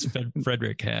Jennings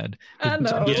Frederick had. I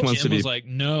know. Jim was like,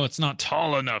 "No, it's not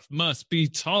tall enough. Must be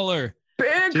taller."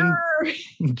 Bigger.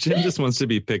 Jim just wants to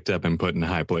be picked up and put in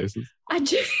high places.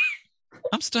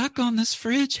 I'm stuck on this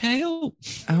fridge. Help.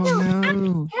 Oh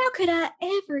no. How could I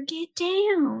ever get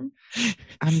down?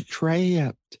 I'm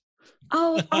trapped.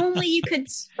 Oh, if only you could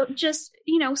just,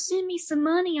 send me some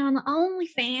money on the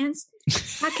OnlyFans.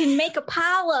 I can make a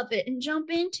pile of it and jump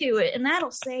into it, and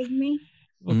that'll save me.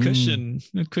 Well, cushion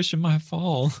my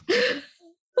fall.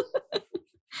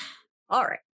 All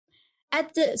right.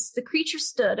 At this, the creature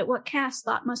stood at what Cass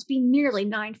thought must be nearly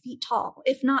 9 feet tall,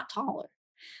 if not taller.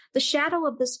 The shadow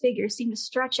of this figure seemed to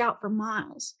stretch out for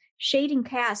miles, shading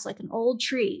Cass like an old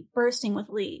tree bursting with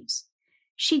leaves.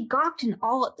 She gawked in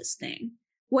awe at this thing,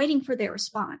 waiting for their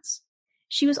response.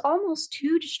 She was almost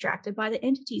too distracted by the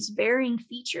entity's varying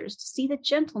features to see the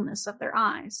gentleness of their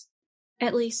eyes.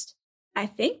 At least, I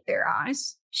think their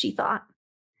eyes, she thought.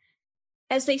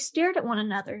 As they stared at one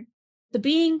another, the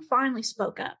being finally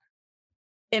spoke up.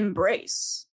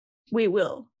 embrace. We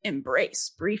will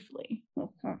embrace briefly.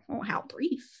 Oh, how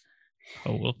brief.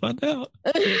 Oh, we'll find out.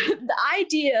 The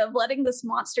idea of letting this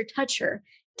monster touch her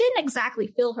didn't exactly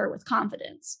fill her with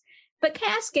confidence, but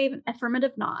Cass gave an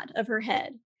affirmative nod of her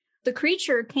head. The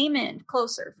creature came in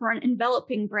closer for an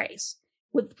enveloping embrace,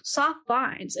 with soft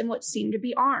vines and what seemed to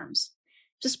be arms.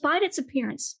 Despite its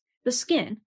appearance, the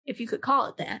skin, if you could call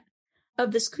it that,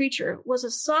 of this creature was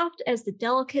as soft as the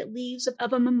delicate leaves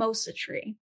of a mimosa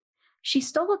tree. She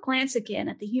stole a glance again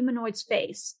at the humanoid's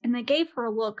face, and they gave her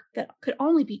a look that could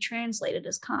only be translated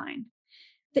as kind.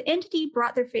 The entity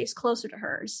brought their face closer to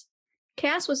hers.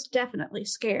 Cass was definitely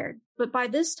scared, but by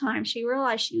this time she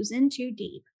realized she was in too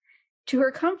deep. To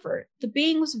her comfort, the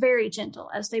being was very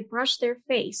gentle as they brushed their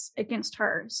face against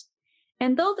hers.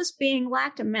 And though this being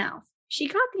lacked a mouth, she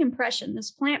got the impression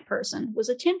this plant person was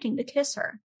attempting to kiss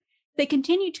her. They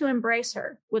continued to embrace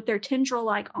her with their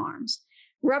tendril-like arms,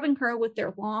 rubbing her with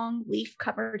their long,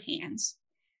 leaf-covered hands.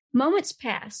 Moments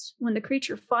passed when the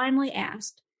creature finally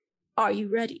asked, "Are you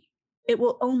ready? It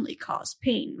will only cause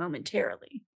pain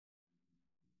momentarily."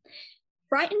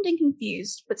 Frightened and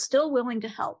confused, but still willing to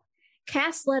help,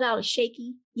 Cass let out a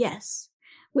shaky yes.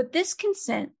 With this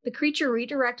consent, the creature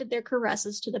redirected their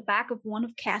caresses to the back of one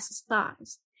of Cass's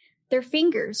thighs. Their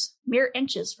fingers, mere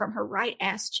inches from her right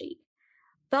ass cheek,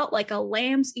 felt like a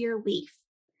lamb's ear leaf.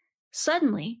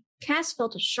 Suddenly, Cass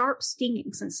felt a sharp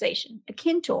stinging sensation,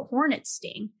 akin to a hornet's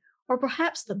sting, or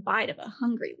perhaps the bite of a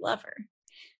hungry lover.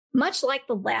 Much like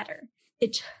the latter,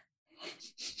 it...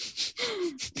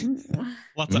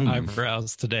 Lots of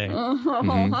eyebrows today. Oh,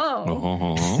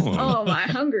 my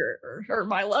hunger, or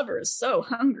my lover is so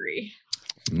hungry.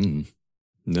 Nibble,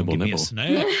 Give me a nibble.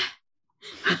 snack.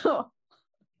 Oh.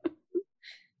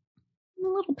 A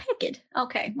little pecked.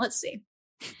 Okay, let's see.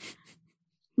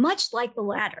 Much like the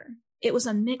latter, it was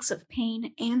a mix of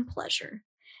pain and pleasure,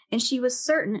 and she was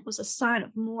certain it was a sign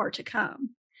of more to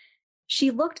come. She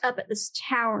looked up at this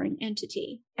towering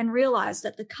entity and realized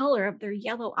that the color of their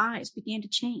yellow eyes began to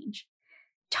change.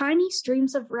 Tiny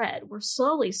streams of red were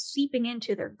slowly seeping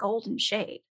into their golden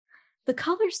shade. The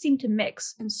colors seemed to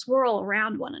mix and swirl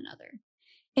around one another.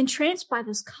 Entranced by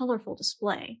this colorful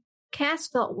display, Cass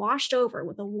felt washed over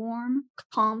with a warm,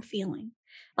 calm feeling,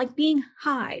 like being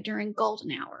high during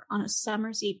golden hour on a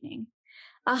summer's evening.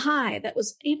 A high that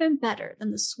was even better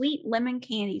than the sweet lemon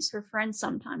candies her friends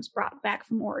sometimes brought back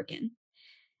from Oregon.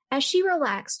 As she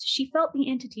relaxed, she felt the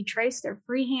entity trace their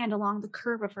free hand along the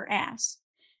curve of her ass.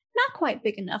 Not quite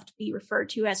big enough to be referred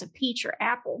to as a peach or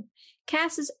apple,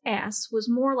 Cass's ass was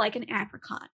more like an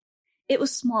apricot. It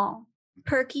was small,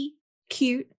 perky,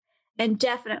 cute, and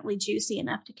definitely juicy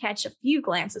enough to catch a few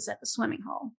glances at the swimming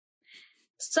hole.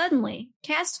 Suddenly,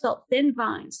 Cass felt thin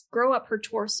vines grow up her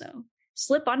torso,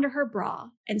 slip under her bra,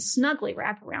 and snugly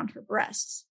wrap around her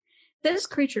breasts. This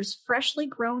creature's freshly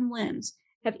grown limbs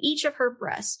gave each of her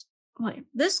breasts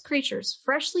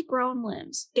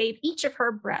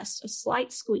a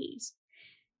slight squeeze.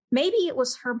 Maybe it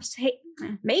was her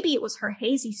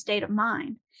hazy state of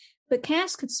mind, but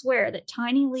Cass could swear that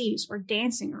tiny leaves were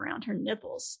dancing around her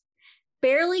nipples,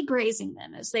 barely grazing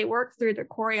them as they worked through their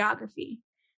choreography.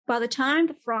 By the time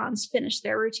the fronds finished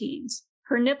their routines,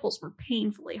 her nipples were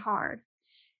painfully hard.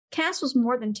 Cass was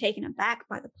more than taken aback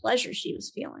by the pleasure she was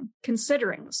feeling,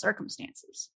 considering the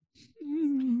circumstances.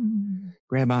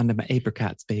 Grab onto my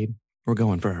apricots, babe. We're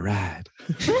going for a ride.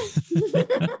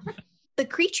 The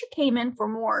creature came in for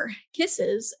more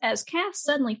kisses as Cass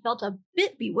suddenly felt a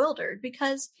bit bewildered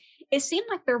because it seemed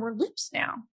like there were lips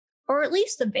now, or at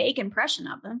least a vague impression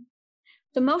of them.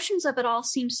 The motions of it all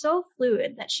seemed so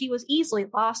fluid that she was easily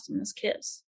lost in this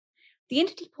kiss. The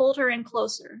entity pulled her in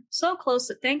closer, so close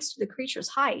that thanks to the creature's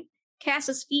height,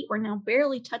 Cass's feet were now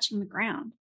barely touching the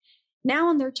ground.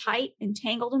 Now in their tight and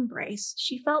tangled embrace,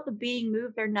 she felt the being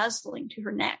move their nuzzling to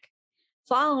her neck,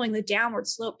 following the downward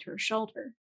slope to her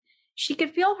shoulder. She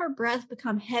could feel her breath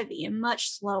become heavy and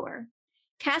much slower.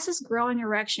 Cass's growing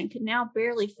erection could now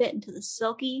barely fit into the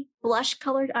silky,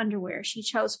 blush-colored underwear she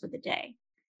chose for the day,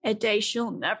 a day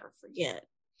she'll never forget.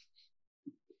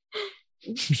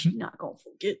 She's not gonna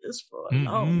forget this for a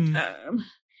long time.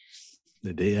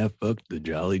 The day I fucked the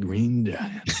Jolly Green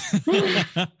Giant.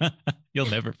 You'll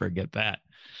never forget that.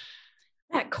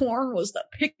 That corn was the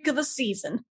pick of the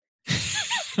season.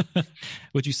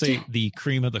 Would you say the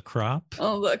cream of the crop?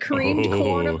 Oh, the creamed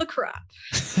corn of the crop.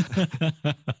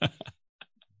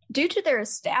 Due to their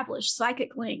established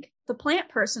psychic link, the plant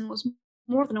person was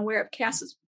more than aware of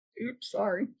Cass's... Oops,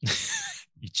 sorry.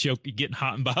 You choke, you getting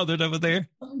hot and bothered over there?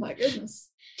 Oh my goodness.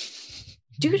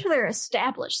 Due to their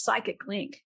established psychic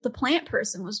link, the plant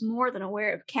person was more than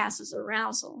aware of Cass's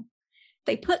arousal.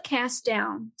 They put Cass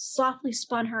down, softly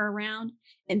spun her around,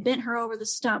 and bent her over the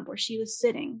stump where she was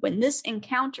sitting when this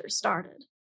encounter started.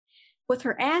 With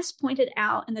her ass pointed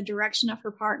out in the direction of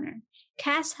her partner,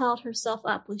 Cass held herself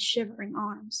up with shivering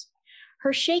arms.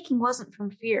 Her shaking wasn't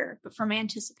from fear, but from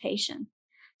anticipation.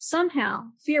 Somehow,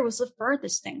 fear was the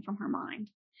furthest thing from her mind.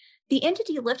 The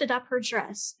entity lifted up her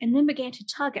dress and then began to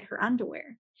tug at her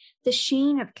underwear. The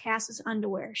sheen of Cass's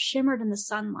underwear shimmered in the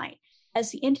sunlight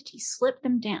as the entity slipped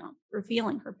them down,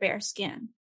 revealing her bare skin.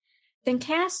 Then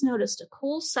Cass noticed a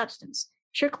cool substance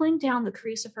trickling down the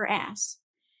crease of her ass.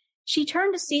 She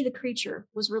turned to see the creature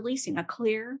was releasing a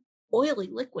clear, oily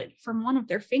liquid from one of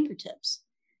their fingertips.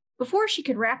 Before she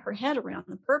could wrap her head around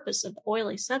the purpose of the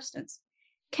oily substance,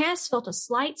 Cass felt a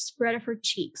slight spread of her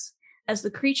cheeks as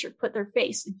the creature put their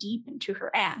face deep into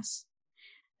her ass.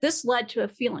 This led to a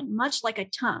feeling much like a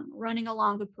tongue running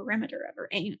along the perimeter of her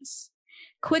anus.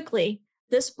 Quickly,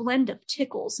 this blend of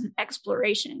tickles and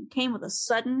exploration came with a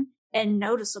sudden and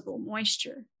noticeable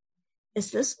moisture.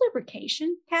 Is this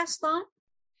lubrication? Cass thought.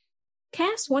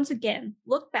 Cass once again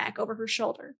looked back over her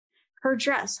shoulder, her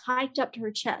dress hiked up to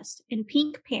her chest and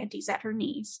pink panties at her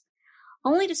knees,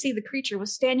 only to see the creature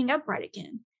was standing upright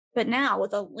again, but now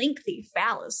with a lengthy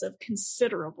phallus of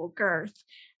considerable girth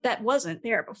that wasn't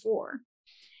there before.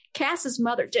 Cass's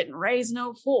mother didn't raise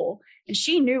no fool, and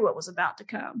she knew what was about to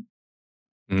come.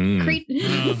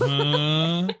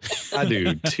 I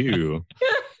do too.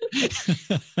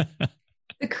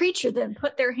 The creature then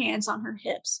put their hands on her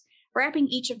hips, wrapping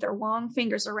each of their long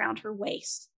fingers around her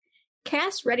waist.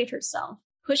 Cass readied herself,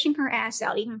 pushing her ass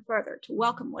out even further to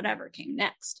welcome whatever came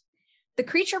next. The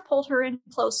creature pulled her in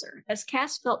closer as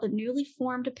Cass felt the newly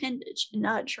formed appendage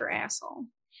nudge her asshole.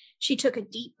 She took a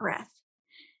deep breath,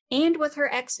 and with her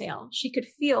exhale, she could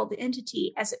feel the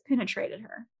entity as it penetrated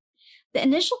her. The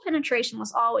initial penetration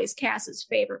was always Cass's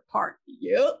favorite part.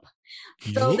 Yep.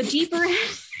 Though the deeper...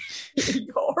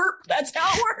 Yarp, that's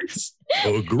how it works.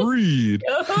 Agreed.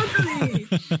 Agreed.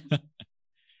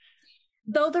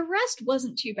 Though the rest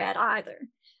wasn't too bad either.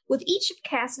 With each of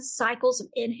Cass's cycles of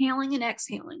inhaling and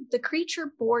exhaling, the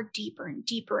creature bored deeper and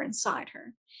deeper inside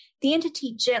her. The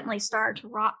entity gently started to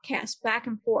rock Cass back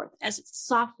and forth as it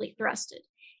softly thrusted,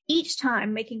 each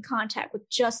time making contact with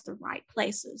just the right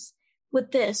places.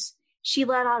 With this, she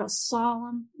let out a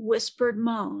solemn, whispered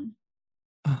moan.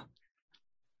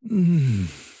 The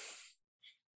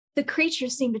creature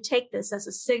seemed to take this as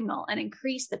a signal and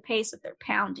increase the pace of their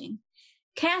pounding.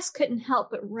 Cass couldn't help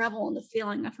but revel in the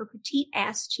feeling of her petite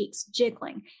ass cheeks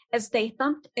jiggling as they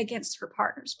thumped against her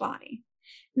partner's body.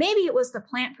 Maybe it was the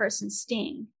plant person's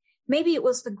sting. Maybe it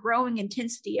was the growing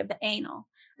intensity of the anal,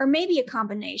 or maybe a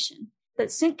combination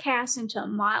that sent Cass into a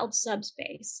mild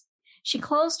subspace. She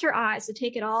closed her eyes to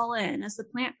take it all in as the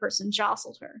plant person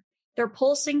jostled her, their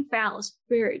pulsing phallus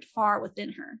buried far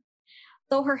within her.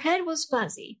 Though her head was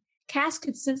fuzzy, Cass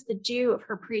could sense the dew of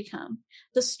her precum,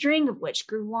 the string of which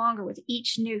grew longer with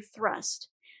each new thrust.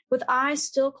 With eyes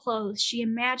still closed, she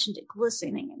imagined it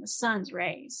glistening in the sun's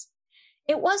rays.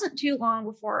 It wasn't too long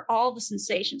before all the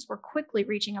sensations were quickly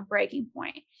reaching a breaking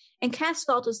point, and Cass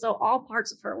felt as though all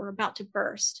parts of her were about to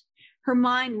burst. Her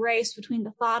mind raced between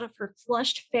the thought of her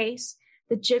flushed face,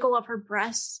 the jiggle of her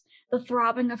breasts, the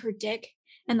throbbing of her dick,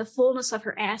 and the fullness of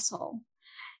her asshole.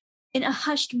 In a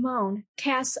hushed moan,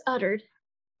 Cass uttered,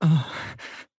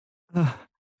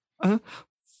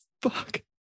 fuck.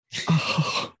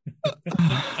 Oh.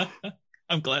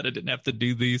 I'm glad I didn't have to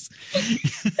do these.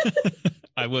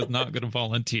 I was not going to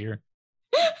volunteer.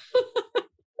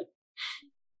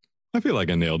 I feel like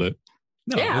I nailed it.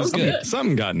 No, Yeah, it was good.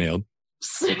 Something got nailed.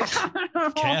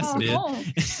 Cass did.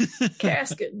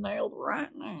 Cass getting nailed right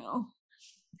now.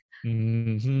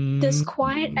 Mm-hmm. This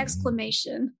quiet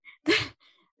exclamation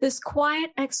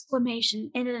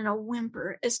ended in a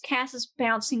whimper as Cass's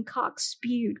bouncing cock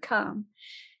spewed cum.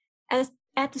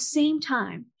 At the same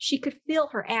time, she could feel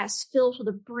her ass fill to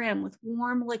the brim with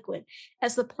warm liquid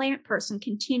as the plant person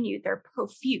continued their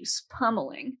profuse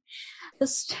pummeling.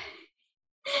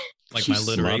 Like my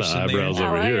alliteration A lot of eyebrows there.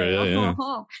 over here.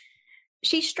 Yeah.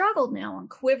 She struggled now on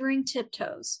quivering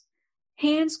tiptoes.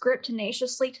 Hands gripped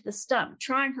tenaciously to the stump,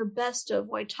 trying her best to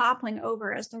avoid toppling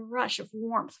over as the rush of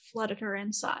warmth flooded her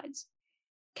insides.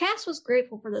 Cass was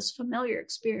grateful for this familiar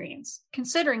experience,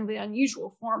 considering the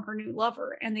unusual form her new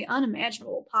lover and the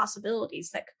unimaginable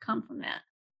possibilities that could come from that.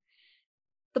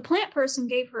 The plant person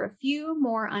gave her a few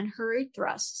more unhurried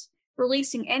thrusts,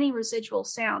 releasing any residual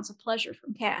sounds of pleasure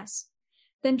from Cass.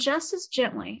 Then, just as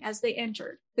gently as they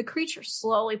entered, the creature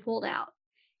slowly pulled out.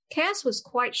 Cass was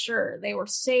quite sure they were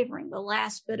savoring the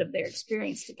last bit of their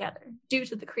experience together, due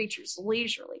to the creature's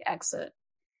leisurely exit.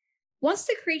 Once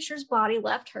the creature's body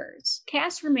left hers,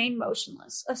 Cass remained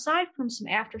motionless, aside from some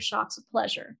aftershocks of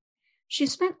pleasure. She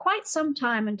spent quite some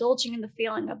time indulging in the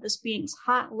feeling of this being's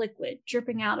hot liquid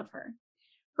dripping out of her.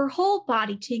 Her whole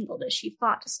body tingled as she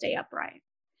fought to stay upright.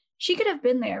 She could have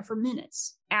been there for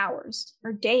minutes, hours,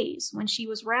 or days when she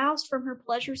was roused from her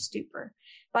pleasure stupor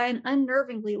by an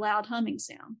unnervingly loud humming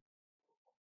sound.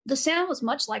 The sound was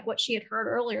much like what she had heard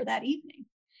earlier that evening.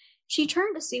 She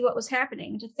turned to see what was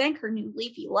happening and to thank her new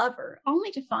leafy lover,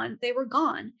 only to find they were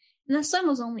gone, and the sun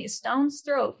was only a stone's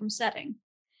throw from setting.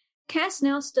 Cass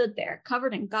now stood there,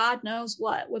 covered in God knows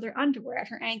what, with her underwear at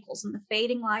her ankles in the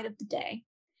fading light of the day.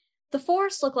 The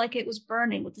forest looked like it was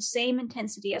burning with the same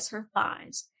intensity as her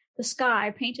thighs, the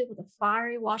sky painted with a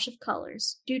fiery wash of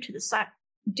colors due to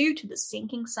the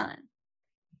sinking sun.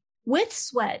 With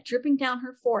sweat dripping down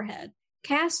her forehead,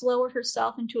 Cass lowered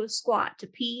herself into a squat to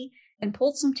pee and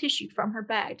pulled some tissue from her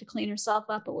bag to clean herself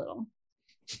up a little.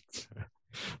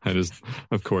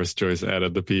 Of course, Joyce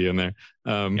added the pee in there.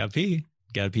 Gotta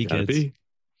pee, kids. Pee.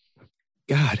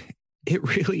 God, it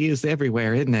really is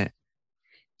everywhere, isn't it?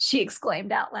 She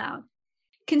exclaimed out loud.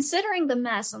 Considering the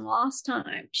mess and lost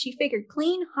time, she figured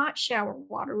clean, hot shower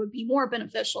water would be more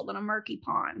beneficial than a murky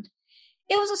pond.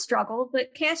 It was a struggle,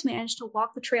 but Cass managed to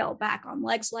walk the trail back on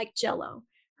legs like jello,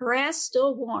 her ass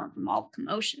still warm from all the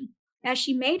commotion. As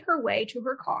she made her way to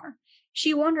her car,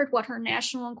 she wondered what her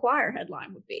National Enquirer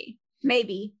headline would be.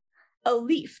 Maybe, "A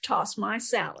leaf tossed my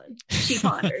salad," she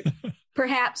pondered.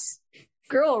 Perhaps,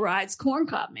 "Girl rides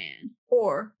corncob man,"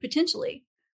 or potentially,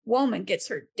 "Woman gets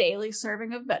her daily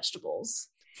serving of vegetables."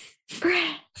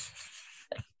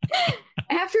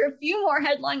 After a few more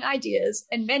headline ideas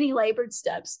and many labored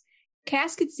steps,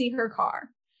 Cass could see her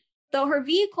car. Though her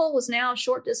vehicle was now a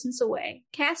short distance away,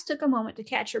 Cass took a moment to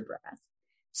catch her breath.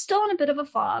 Still in a bit of a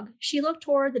fog, she looked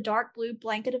toward the dark blue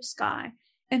blanket of sky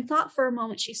and thought for a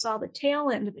moment she saw the tail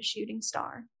end of a shooting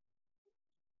star.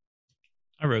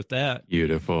 I wrote that.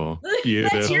 Beautiful. That's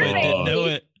Beautiful. your I baby. didn't know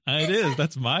it. It is.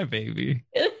 That's my baby.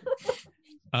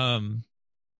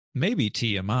 Maybe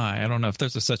TMI. I don't know if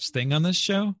there's a such thing on this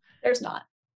show, There's not.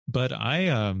 but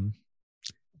I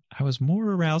was more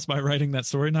aroused by writing that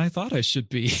story than I thought I should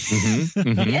be.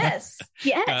 Yes.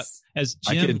 Yes. As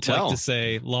I Jim can liked tell. to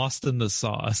say, lost in the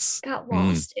sauce. Got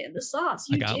lost in the sauce.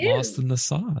 I got lost in the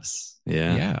sauce.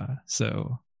 Yeah. Yeah.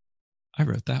 So I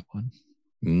wrote that one.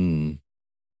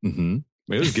 Mm-hmm.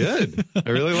 It was good. I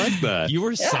really like that. You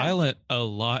were Yeah. silent a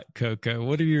lot, Coco.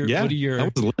 What are your I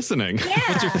was listening. Yeah.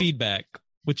 what's your feedback?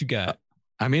 What you got?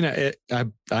 I mean,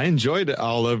 I enjoyed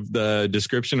all of the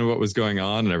description of what was going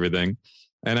on and everything.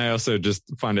 And I also just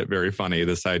find it very funny,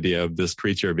 this idea of this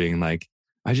creature being like,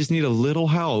 I just need a little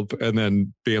help. And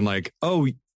then being like, oh,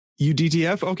 you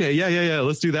DTF? Okay, yeah.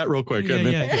 Let's do that real quick. And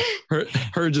then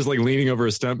her just like leaning over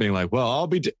a stump being like, well, I'll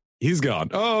be, he's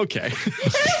gone. Oh, okay.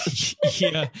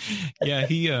 Yeah.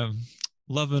 He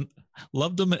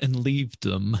loved them and leaved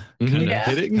them. Yeah.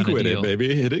 Hit it and quit it,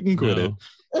 baby. Hit it and quit it.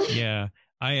 Yeah.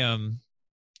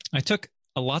 I took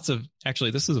lots of,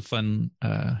 actually, this is a fun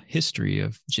history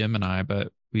of Jim and I,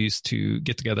 but we used to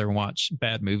get together and watch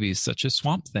bad movies such as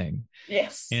Swamp Thing.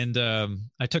 Yes. And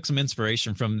I took some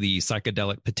inspiration from the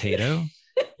psychedelic potato.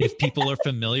 If people are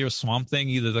familiar with Swamp Thing,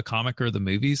 either the comic or the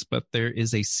movies, but there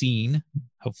is a scene,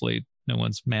 hopefully no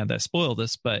one's mad that I spoiled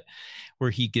this, but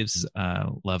where he gives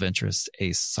love interest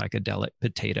a psychedelic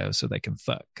potato so they can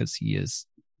fuck, because he is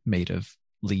made of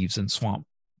leaves and swamp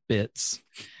bits,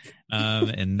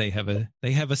 and they have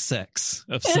a sex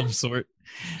of some sort.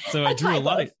 So I drew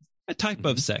a type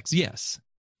of sex. Yes.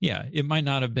 Yeah. It might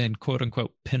not have been quote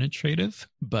unquote penetrative,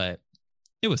 but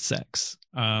it was sex.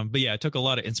 But yeah, I took a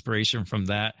lot of inspiration from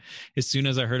that. As soon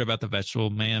as I heard about the Vegetable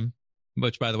Man,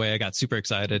 which by the way, I got super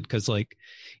excited because like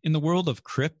in the world of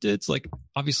cryptids, like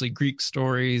obviously Greek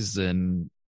stories and,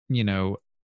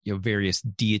 various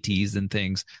deities and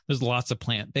things, there's lots of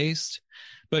plant-based,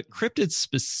 but cryptids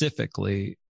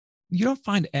specifically, you don't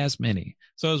find as many.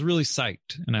 So I was really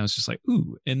psyched and I was just like,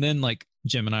 ooh. And then like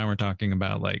Jim and I were talking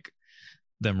about like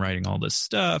them writing all this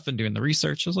stuff and doing the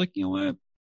research. I was like, you know what?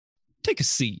 Take a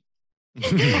seat.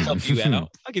 I'll help you out.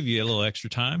 I'll give you a little extra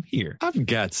time here. I've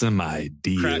got some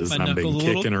ideas I've been knuckle a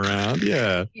kicking around.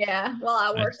 Yeah. Yeah. Well,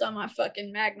 I worked on my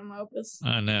fucking magnum opus.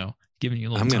 I know. Giving you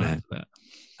a little time for that.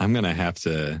 I'm going to have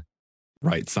to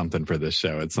write something for this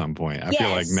show at some point. I feel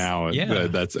like now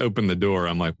that's opened the door.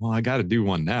 I'm like, well, I got to do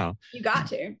one now. You got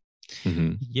to.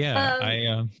 Mm-hmm. Yeah.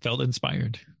 I felt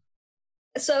inspired.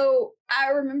 So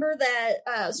I remember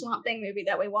that Swamp Thing movie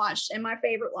that we watched, and my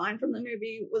favorite line from the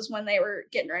movie was when they were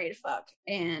getting ready to fuck,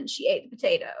 and she ate the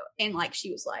potato, and like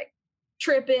she was like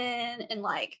tripping, and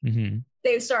like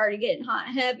they started getting hot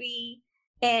and heavy,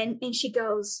 And she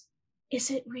goes,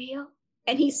 "Is it real?"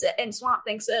 And he said, and Swamp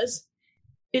Thing says,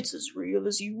 "It's as real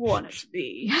as you want it to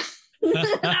be." And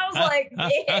I was like,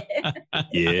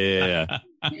 Yeah.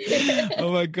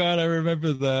 Oh my God, I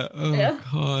remember that. Oh Yeah.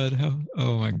 God.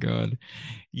 Oh my God.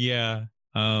 Yeah.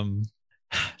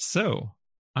 So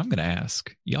I'm gonna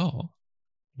ask y'all,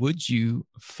 would you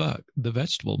fuck the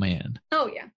vegetable man? "Oh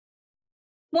yeah,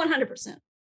 100%,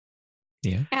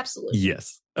 Yeah. absolutely,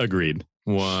 Yes. Agreed.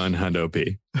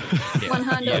 100p.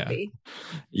 100p."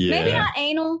 Yeah. Maybe not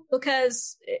anal,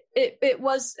 because it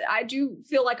was. I do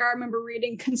feel like I remember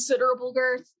reading considerable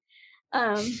girth.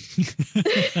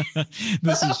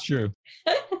 This is true.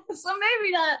 So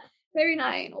maybe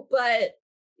not anal, but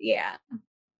yeah,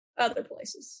 other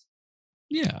places.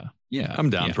 Yeah. Yeah. I'm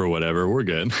down yeah. for whatever. We're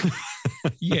good.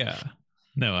 Yeah.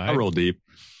 No, I roll deep.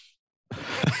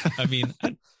 I mean,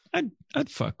 I'd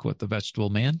fuck with the vegetable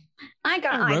man. I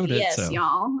got I wrote it, IBS, so.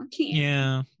 y'all. I can't.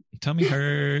 Yeah. Tummy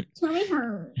hurt. Tummy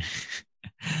hurt.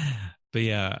 But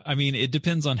yeah, I mean, it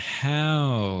depends on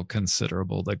how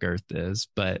considerable the girth is.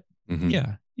 But Mhm.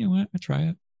 yeah, you know what? I try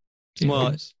it. See how it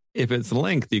Well, goes. if it's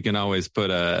length, you can always put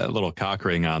a little cock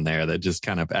ring on there that just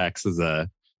kind of acts as a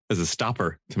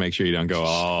stopper to make sure you don't go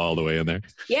all the way in there.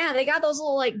 Yeah, they got those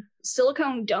little like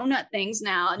silicone donut things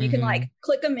now, and you can like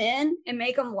click them in and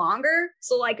make them longer.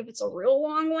 So like if it's a real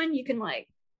long one, you can like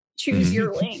choose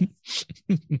your length.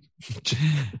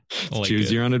 Like Choose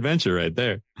it. your own adventure right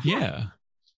there. Yeah.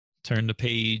 Turn to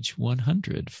page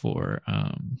 100 for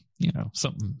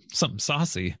something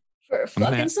saucy. For gonna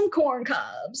fucking ha- some corn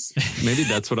cobs. Maybe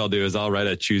that's what I'll do is I'll write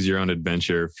a choose your own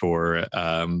adventure for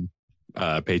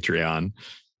Patreon.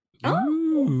 Oh.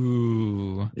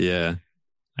 Ooh. Yeah.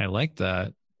 I like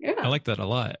that. Yeah. I like that a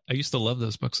lot. I used to love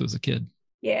those books as a kid.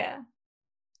 Yeah.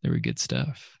 They were good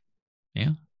stuff.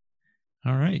 Yeah.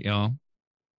 All right, y'all.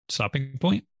 Stopping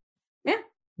point?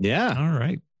 Yeah. All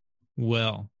right.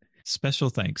 Well, special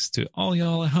thanks to all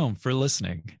y'all at home for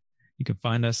listening. You can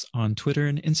find us on Twitter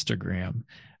and Instagram.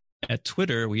 At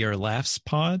Twitter, we are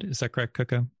LaughsPod. Is that correct,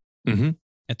 Coco? Mm-hmm.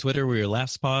 At Twitter, we're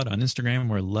LaughsPod. On Instagram,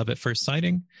 we're Love at First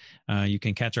Sighting. You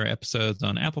can catch our episodes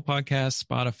on Apple Podcasts,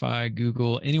 Spotify,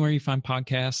 Google, anywhere you find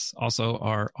podcasts. Also,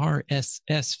 our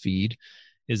RSS feed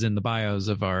is in the bios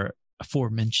of our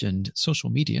aforementioned social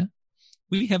media.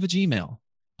 We have a Gmail.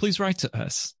 Please write to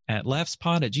us at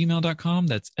laughspod@gmail.com.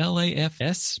 That's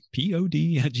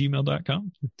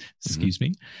LAFSPOD@gmail.com. Excuse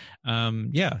me.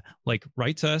 Like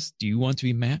write to us. Do you want to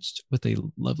be matched with a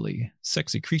lovely,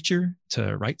 sexy creature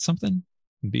to write something?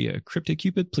 Be a cryptic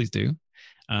cupid? Please do.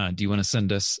 Do you want to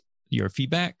send us your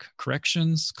feedback,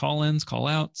 corrections, call-ins,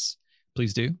 call-outs?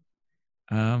 Please do.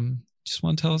 Just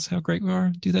want to tell us how great we are?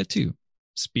 Do that too.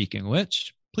 Speaking of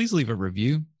which, please leave a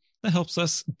review. That helps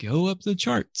us go up the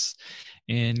charts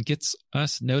and gets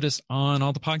us noticed on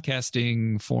all the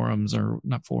podcasting forums, or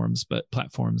not forums, but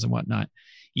platforms and whatnot.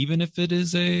 Even if it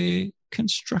is a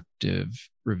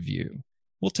constructive review,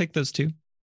 we'll take those too.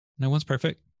 No one's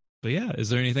perfect. But yeah,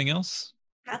 is there anything else?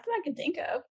 Not that I can think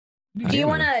of. Yeah. Do you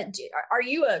want to? Are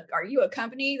you a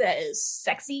company that is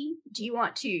sexy? Do you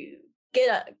want to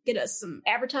get us some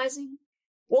advertising?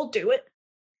 We'll do it.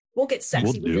 We'll get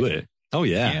sexy. We'll do it. Oh,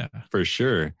 yeah. For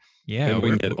sure. Yeah. Maybe we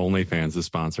can get OnlyFans to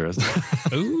sponsor us.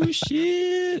 Oh,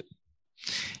 shit.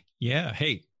 Yeah.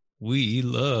 Hey, we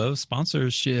love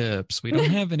sponsorships. We don't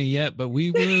have any yet, but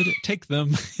we would take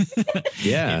them.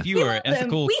 Yeah. If you are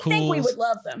ethical, we cool. think we would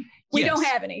love them. We don't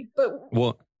have any, but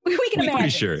we can imagine. Pretty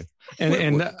sure.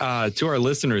 And to our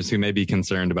listeners who may be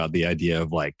concerned about the idea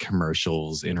of like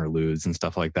commercials, interludes, and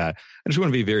stuff like that, I just want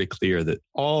to be very clear that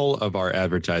all of our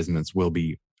advertisements will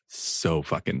be so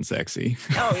fucking sexy.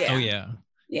 Oh, yeah. Oh, yeah.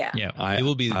 Yeah. Yeah. It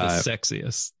will be the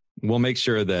sexiest. We'll make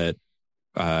sure that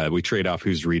we trade off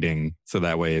who's reading. So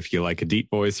that way, if you like a deep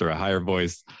voice or a higher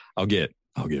voice, I'll get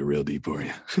real deep for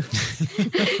you.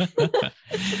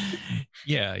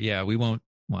 Yeah. We won't.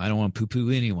 Well, I don't want to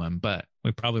poo-poo anyone, but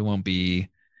we probably won't be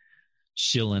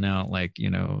shilling out like,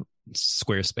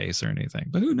 Squarespace or anything.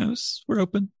 But who knows? We're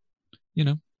open,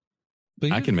 But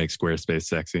yeah. I can make Squarespace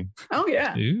sexy. Oh,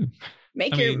 yeah. Ooh.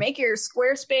 Make your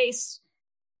Squarespace,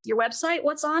 your website.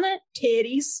 What's on it?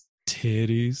 Titties.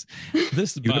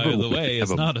 This, by the way,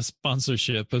 is not a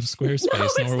sponsorship of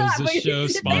Squarespace, nor was this show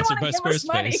sponsored by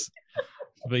Squarespace.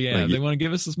 But yeah, if they want to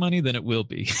give us this money, then it will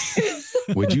be.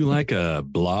 Would you like a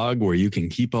blog where you can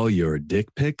keep all your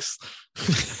dick pics?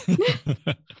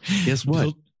 Guess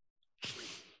what?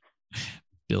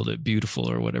 Build it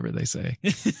beautiful, or whatever they say.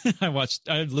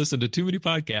 I've listened to too many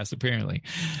podcasts, apparently.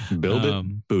 Build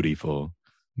it bootyful.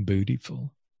 Bootyful.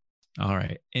 All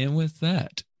right. And with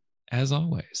that, as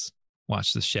always,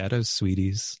 watch the shadows,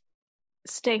 sweeties.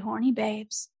 Stay horny,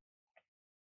 babes.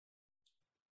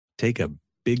 Take a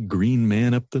big green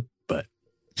man up the butt.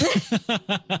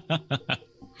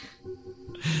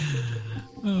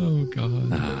 Oh,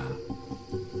 God.